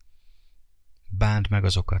mondja. Bánd meg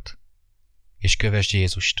azokat, és kövesd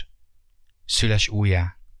Jézust. Szüless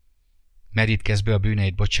újjá. Merítkezz be a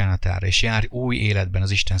bűneid bocsánatára, és járj új életben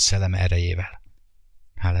az Isten Szelleme erejével.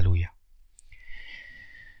 Halleluja.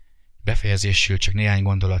 Befejezésül csak néhány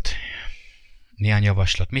gondolat, néhány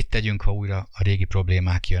javaslat. Mit tegyünk, ha újra a régi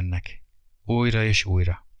problémák jönnek? Újra és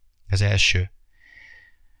újra. Az első.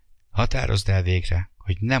 Határozd el végre,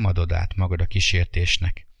 hogy nem adod át magad a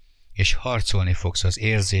kísértésnek, és harcolni fogsz az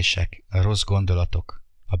érzések, a rossz gondolatok,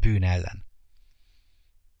 a bűn ellen.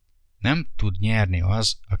 Nem tud nyerni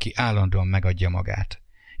az, aki állandóan megadja magát.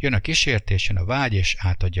 Jön a kísértés, jön a vágy, és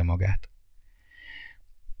átadja magát.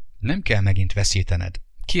 Nem kell megint veszítened.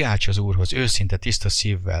 Kiálts az Úrhoz őszinte, tiszta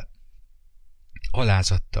szívvel,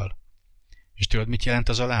 alázattal. És tudod, mit jelent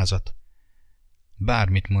az alázat?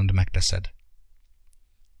 Bármit mond, megteszed.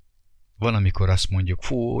 Van, amikor azt mondjuk,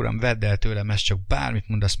 fú, Uram, vedd el tőlem, ezt csak bármit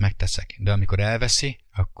mond, azt megteszek. De amikor elveszi,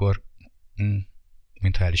 akkor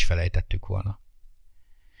mintha el is felejtettük volna.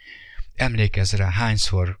 Emlékezz rá,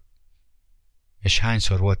 hányszor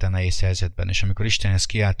voltál nehéz helyzetben, és amikor Istenhez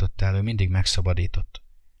kiáltottál, ő mindig megszabadított.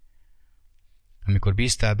 Amikor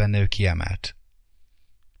bíztál benne, ő kiemelt.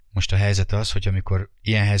 Most a helyzet az, hogy amikor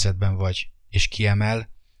ilyen helyzetben vagy, és kiemel,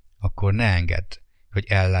 akkor ne engedd, hogy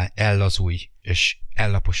ellazulj, és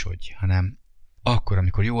ellaposodj, hanem akkor,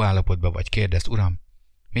 amikor jó állapotban vagy, kérdezd, Uram,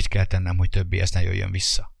 mit kell tennem, hogy többé ez ne jöjjön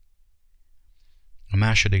vissza? A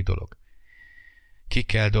második dolog. Ki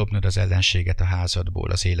kell dobnod az ellenséget a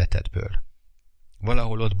házadból, az életedből.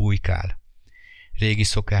 Valahol ott bujkál, régi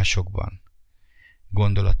szokásokban,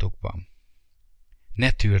 gondolatokban.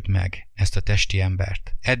 Ne tűrd meg ezt a testi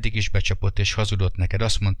embert. Eddig is becsapott és hazudott neked.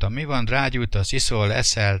 Azt mondtam, mi van, rágyújtasz, iszol,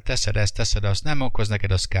 eszel, teszed ezt, teszed azt, nem okoz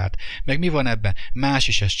neked az kárt. Meg mi van ebben? Más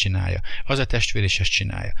is ezt csinálja. Az a testvér is ezt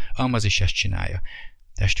csinálja. Amaz is ezt csinálja.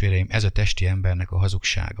 Testvéreim, ez a testi embernek a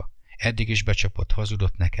hazugsága. Eddig is becsapott,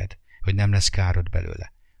 hazudott neked, hogy nem lesz károd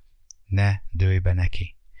belőle. Ne dőlj be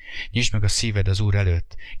neki. Nyisd meg a szíved az Úr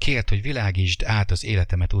előtt. Kérd, hogy világítsd át az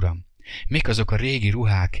életemet, Uram. Mik azok a régi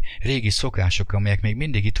ruhák, régi szokások, amelyek még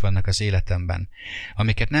mindig itt vannak az életemben,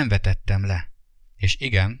 amiket nem vetettem le? És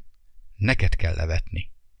igen, neked kell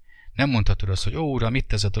levetni. Nem mondhatod azt, hogy ó, Uram,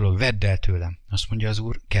 itt ez a dolog, vedd el tőlem. Azt mondja az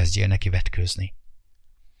Úr, kezdjél neki vetkőzni.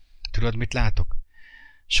 Tudod, mit látok?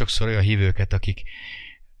 Sokszor olyan hívőket, akik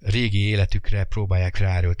régi életükre próbálják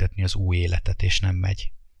ráerőltetni az új életet, és nem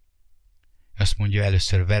megy. Azt mondja,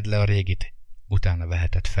 először vedd le a régit, utána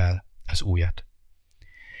veheted fel az újat.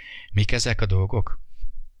 Mik ezek a dolgok?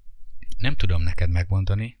 Nem tudom neked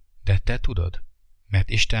megmondani, de te tudod, mert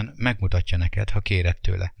Isten megmutatja neked, ha kéred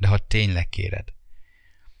tőle, de ha tényleg kéred.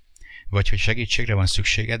 Vagy hogy segítségre van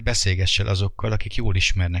szükséged, beszélgess el azokkal, akik jól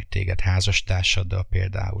ismernek téged, házastársaddal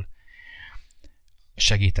például.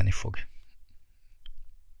 Segíteni fog.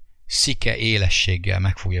 Szike élességgel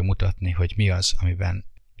meg fogja mutatni, hogy mi az, amiben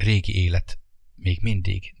régi élet még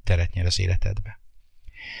mindig teret nyer az életedbe.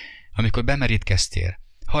 Amikor bemerítkeztél,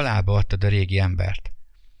 halálba adtad a régi embert.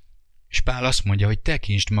 És Pál azt mondja, hogy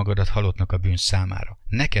tekintsd magadat halottnak a bűn számára.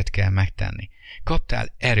 Neked kell megtenni.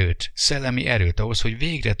 Kaptál erőt, szellemi erőt ahhoz, hogy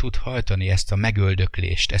végre tud hajtani ezt a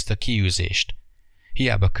megöldöklést, ezt a kiűzést.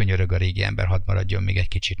 Hiába könyörög a régi ember, hadd maradjon még egy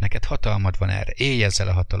kicsit. Neked hatalmad van erre. Élj ezzel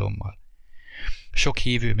a hatalommal. Sok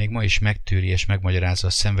hívő még ma is megtűri és megmagyarázza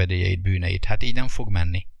a szenvedélyeit, bűneit. Hát így nem fog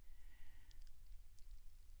menni.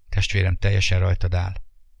 Testvérem, teljesen rajtad áll.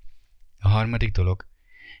 A harmadik dolog.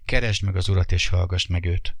 Keresd meg az Urat és hallgass meg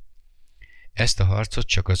őt. Ezt a harcot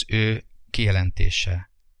csak az ő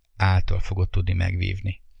kijelentése által fogod tudni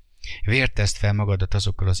megvívni. Vértezd fel magadat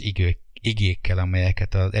azokkal az igékkel,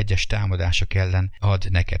 amelyeket az egyes támadások ellen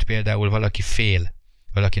ad neked. Például valaki fél,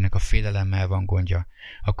 valakinek a félelemmel van gondja,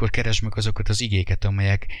 akkor keresd meg azokat az igéket,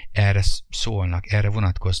 amelyek erre szólnak, erre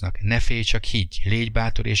vonatkoznak. Ne félj, csak higgy, légy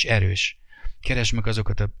bátor és erős. Keresd meg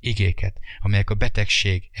azokat az igéket, amelyek a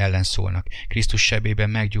betegség ellen szólnak. Krisztus sebében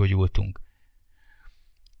meggyógyultunk.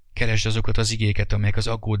 Keresd azokat az igéket, amelyek az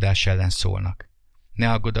aggódás ellen szólnak.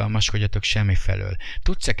 Ne aggodalmaskodjatok semmi felől.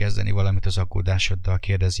 Tudsz-e kezdeni valamit az aggódásoddal,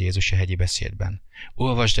 kérdezi Jézus a hegyi beszédben.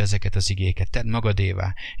 Olvasd ezeket az igéket, tedd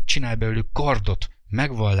magadévá, csinálj belőlük kardot,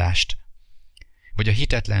 megvallást, vagy a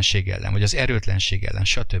hitetlenség ellen, vagy az erőtlenség ellen,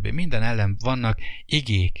 stb. Minden ellen vannak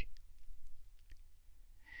igék.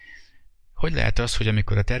 Hogy lehet az, hogy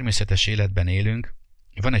amikor a természetes életben élünk,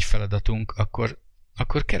 van egy feladatunk,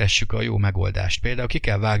 akkor keressük a jó megoldást. Például ki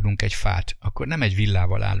kell vágnunk egy fát, akkor nem egy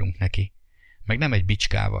villával állunk neki, meg nem egy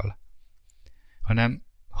bicskával, hanem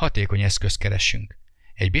hatékony eszközt keressünk.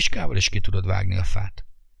 Egy bicskával is ki tudod vágni a fát.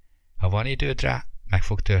 Ha van időd rá, meg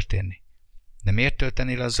fog történni. De miért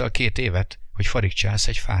töltenél azzal 2 évet, hogy farigcsálsz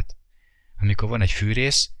egy fát? Amikor van egy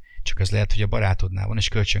fűrész, csak az lehet, hogy a barátodnál van, és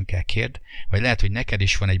kölcsön kell kérd, vagy lehet, hogy neked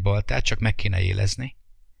is van egy baltát, csak meg kéne élezni.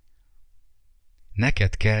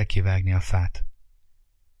 Neked kell kivágni a fát.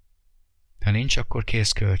 Ha nincs, akkor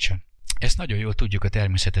kész kölcsön. Ezt nagyon jól tudjuk a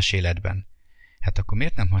természetes életben. Hát akkor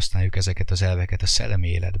miért nem használjuk ezeket az elveket a szellemi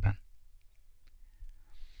életben?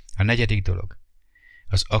 A 4. dolog.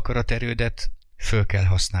 Az akaraterődet föl kell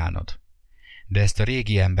használnod. De ezt a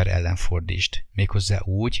régi ember ellen fordítsd, méghozzá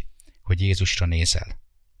úgy, hogy Jézusra nézel.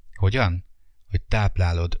 Hogyan? Hogy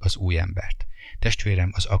táplálod az új embert.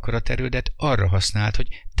 Testvérem, az akaraterődet arra használd,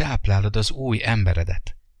 hogy táplálod az új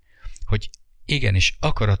emberedet. Hogy igenis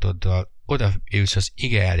akaratoddal odaülsz az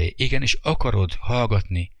ige elé, igenis akarod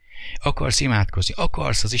hallgatni, akarsz imádkozni,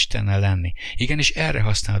 akarsz az Istennel lenni, igenis erre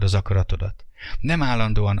használod az akaratodat. Nem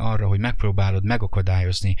állandóan arra, hogy megpróbálod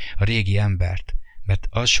megakadályozni a régi embert, mert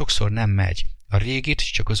az sokszor nem megy. A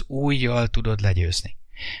régit csak az újjal tudod legyőzni.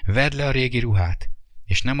 Vedd le a régi ruhát,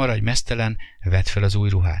 és ne maradj meztelen, vedd fel az új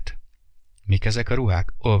ruhát. Mik ezek a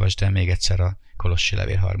ruhák? Olvasd el még egyszer a Kolossi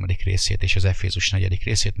levél 3. részét és az Efézus 4.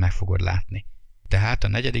 részét, meg fogod látni. Tehát a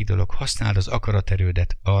 4. dolog, használd az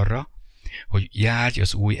akaraterődet arra, hogy járj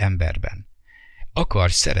az új emberben.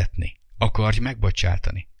 Akarj szeretni, akarj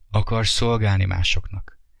megbocsátani, akarj szolgálni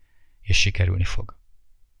másoknak, és sikerülni fog.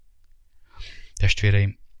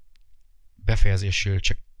 Testvéreim, befejezésül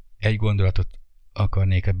csak egy gondolatot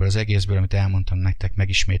akarnék ebből az egészből, amit elmondtam nektek,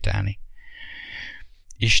 megismételni.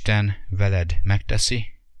 Isten veled megteszi,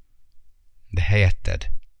 de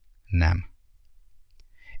helyetted nem.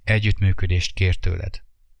 Együttműködést kér tőled.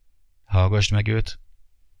 Hallgassd meg őt,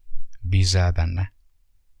 bízzál benne,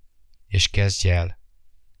 és kezdj el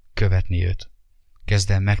követni őt.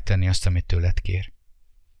 Kezd el megtenni azt, amit tőled kér.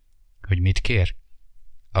 Hogy mit kér?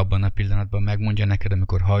 Abban a pillanatban megmondja neked,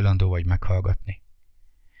 amikor hajlandó vagy meghallgatni.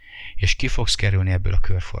 És ki fogsz kerülni ebből a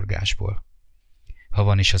körforgásból, ha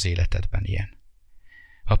van is az életedben ilyen.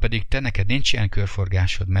 Ha pedig te neked nincs ilyen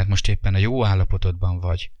körforgásod, mert most éppen a jó állapotodban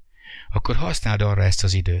vagy, akkor használd arra ezt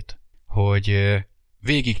az időt, hogy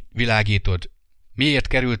végigvilágítod, miért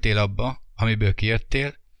kerültél abba, amiből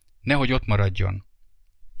kijöttél, nehogy ott maradjon.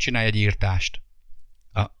 Csinálj egy írtást.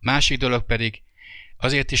 A másik dolog pedig,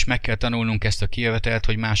 azért is meg kell tanulnunk ezt a kijövetelt,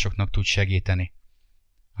 hogy másoknak tudj segíteni.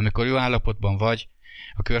 Amikor jó állapotban vagy,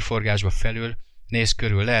 a körforgásba felül, nézz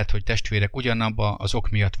körül, lehet, hogy testvérek ugyanabban az ok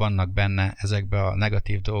miatt vannak benne ezekbe a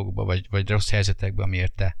negatív dolgokba, vagy rossz helyzetekbe,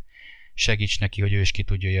 amiért te segíts neki, hogy ő is ki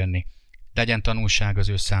tudja jönni. Legyen tanulság az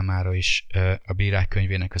ő számára is a Bírák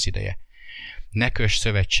könyvének az ideje. Ne köss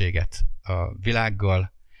szövetséget a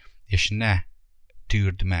világgal, és ne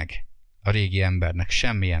tűrd meg a régi embernek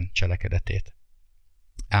semmilyen cselekedetét.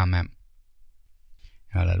 Ámen.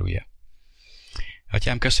 Halleluja.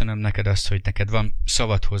 Atyám, köszönöm neked azt, hogy neked van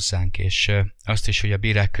szavad hozzánk, és azt is, hogy a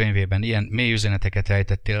Bírák könyvében ilyen mély üzeneteket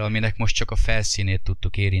rejtettél, aminek most csak a felszínét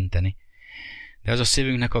tudtuk érinteni. De az a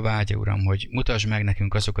szívünknek a vágya, Uram, hogy mutasd meg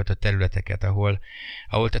nekünk azokat a területeket, ahol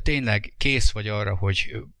te tényleg kész vagy arra,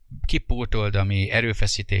 hogy kipótold a mi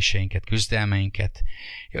erőfeszítéseinket, küzdelmeinket,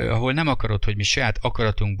 ahol nem akarod, hogy mi saját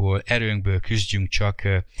akaratunkból, erőnkből küzdjünk csak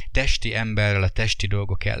testi emberrel a testi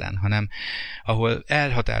dolgok ellen, hanem ahol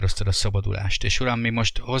elhatároztad a szabadulást. És Uram, mi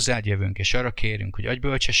most hozzád jövünk, és arra kérünk, hogy adj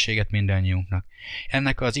bölcsességet mindannyiunknak,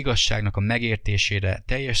 ennek az igazságnak a megértésére,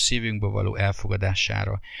 teljes szívünkbe való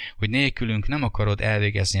elfogadására, hogy nélkülünk nem akarod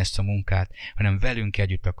elvégezni ezt a munkát, hanem velünk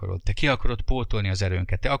együtt akarod. Te ki akarod pótolni az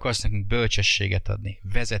erőnket, te akarsz nekünk bölcsességet adni,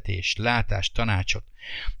 vezetni, vezetést, látást, tanácsot.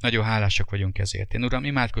 Nagyon hálásak vagyunk ezért. Én, Uram,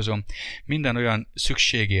 imádkozom minden olyan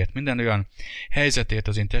szükségért, minden olyan helyzetért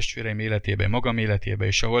az én testvéreim életében, magam életében,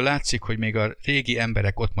 és ahol látszik, hogy még a régi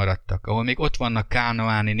emberek ott maradtak, ahol még ott vannak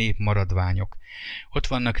kánaáni nép maradványok, ott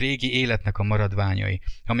vannak régi életnek a maradványai,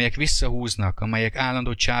 amelyek visszahúznak, amelyek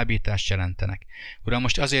állandó csábítást jelentenek. Uram,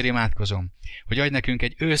 most azért imádkozom, hogy adj nekünk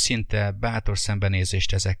egy őszinte, bátor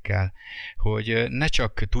szembenézést ezekkel, hogy ne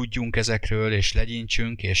csak tudjunk ezekről, és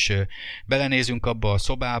legyintsünk, és belenézünk abba a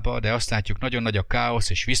szobába, de azt látjuk, nagyon nagy a káosz,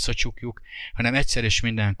 és visszacsukjuk, hanem egyszer és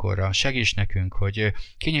mindenkorra segíts nekünk, hogy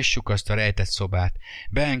kinyissuk azt a rejtett szobát,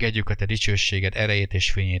 beengedjük a te dicsőséged erejét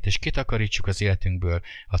és fényét, és kitakarítsuk az életünkből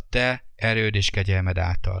a te erőd és kegyelmed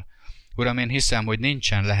által. Uram, én hiszem, hogy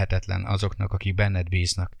nincsen lehetetlen azoknak, akik benned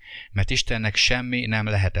bíznak, mert Istennek semmi nem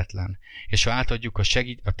lehetetlen. És ha átadjuk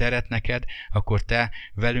a teret neked, akkor te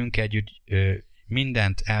velünk együtt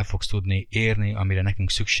mindent el fogsz tudni érni, amire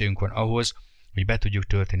nekünk szükségünk van ahhoz, hogy be tudjuk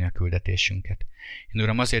tölteni a küldetésünket. Én,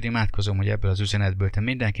 Uram, azért imádkozom, hogy ebből az üzenetből te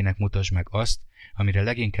mindenkinek mutasd meg azt, amire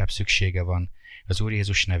leginkább szüksége van az Úr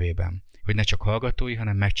Jézus nevében, hogy ne csak hallgatói,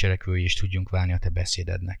 hanem megcselekvői is tudjunk válni a te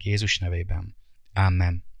beszédednek. Jézus nevében.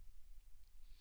 Amen.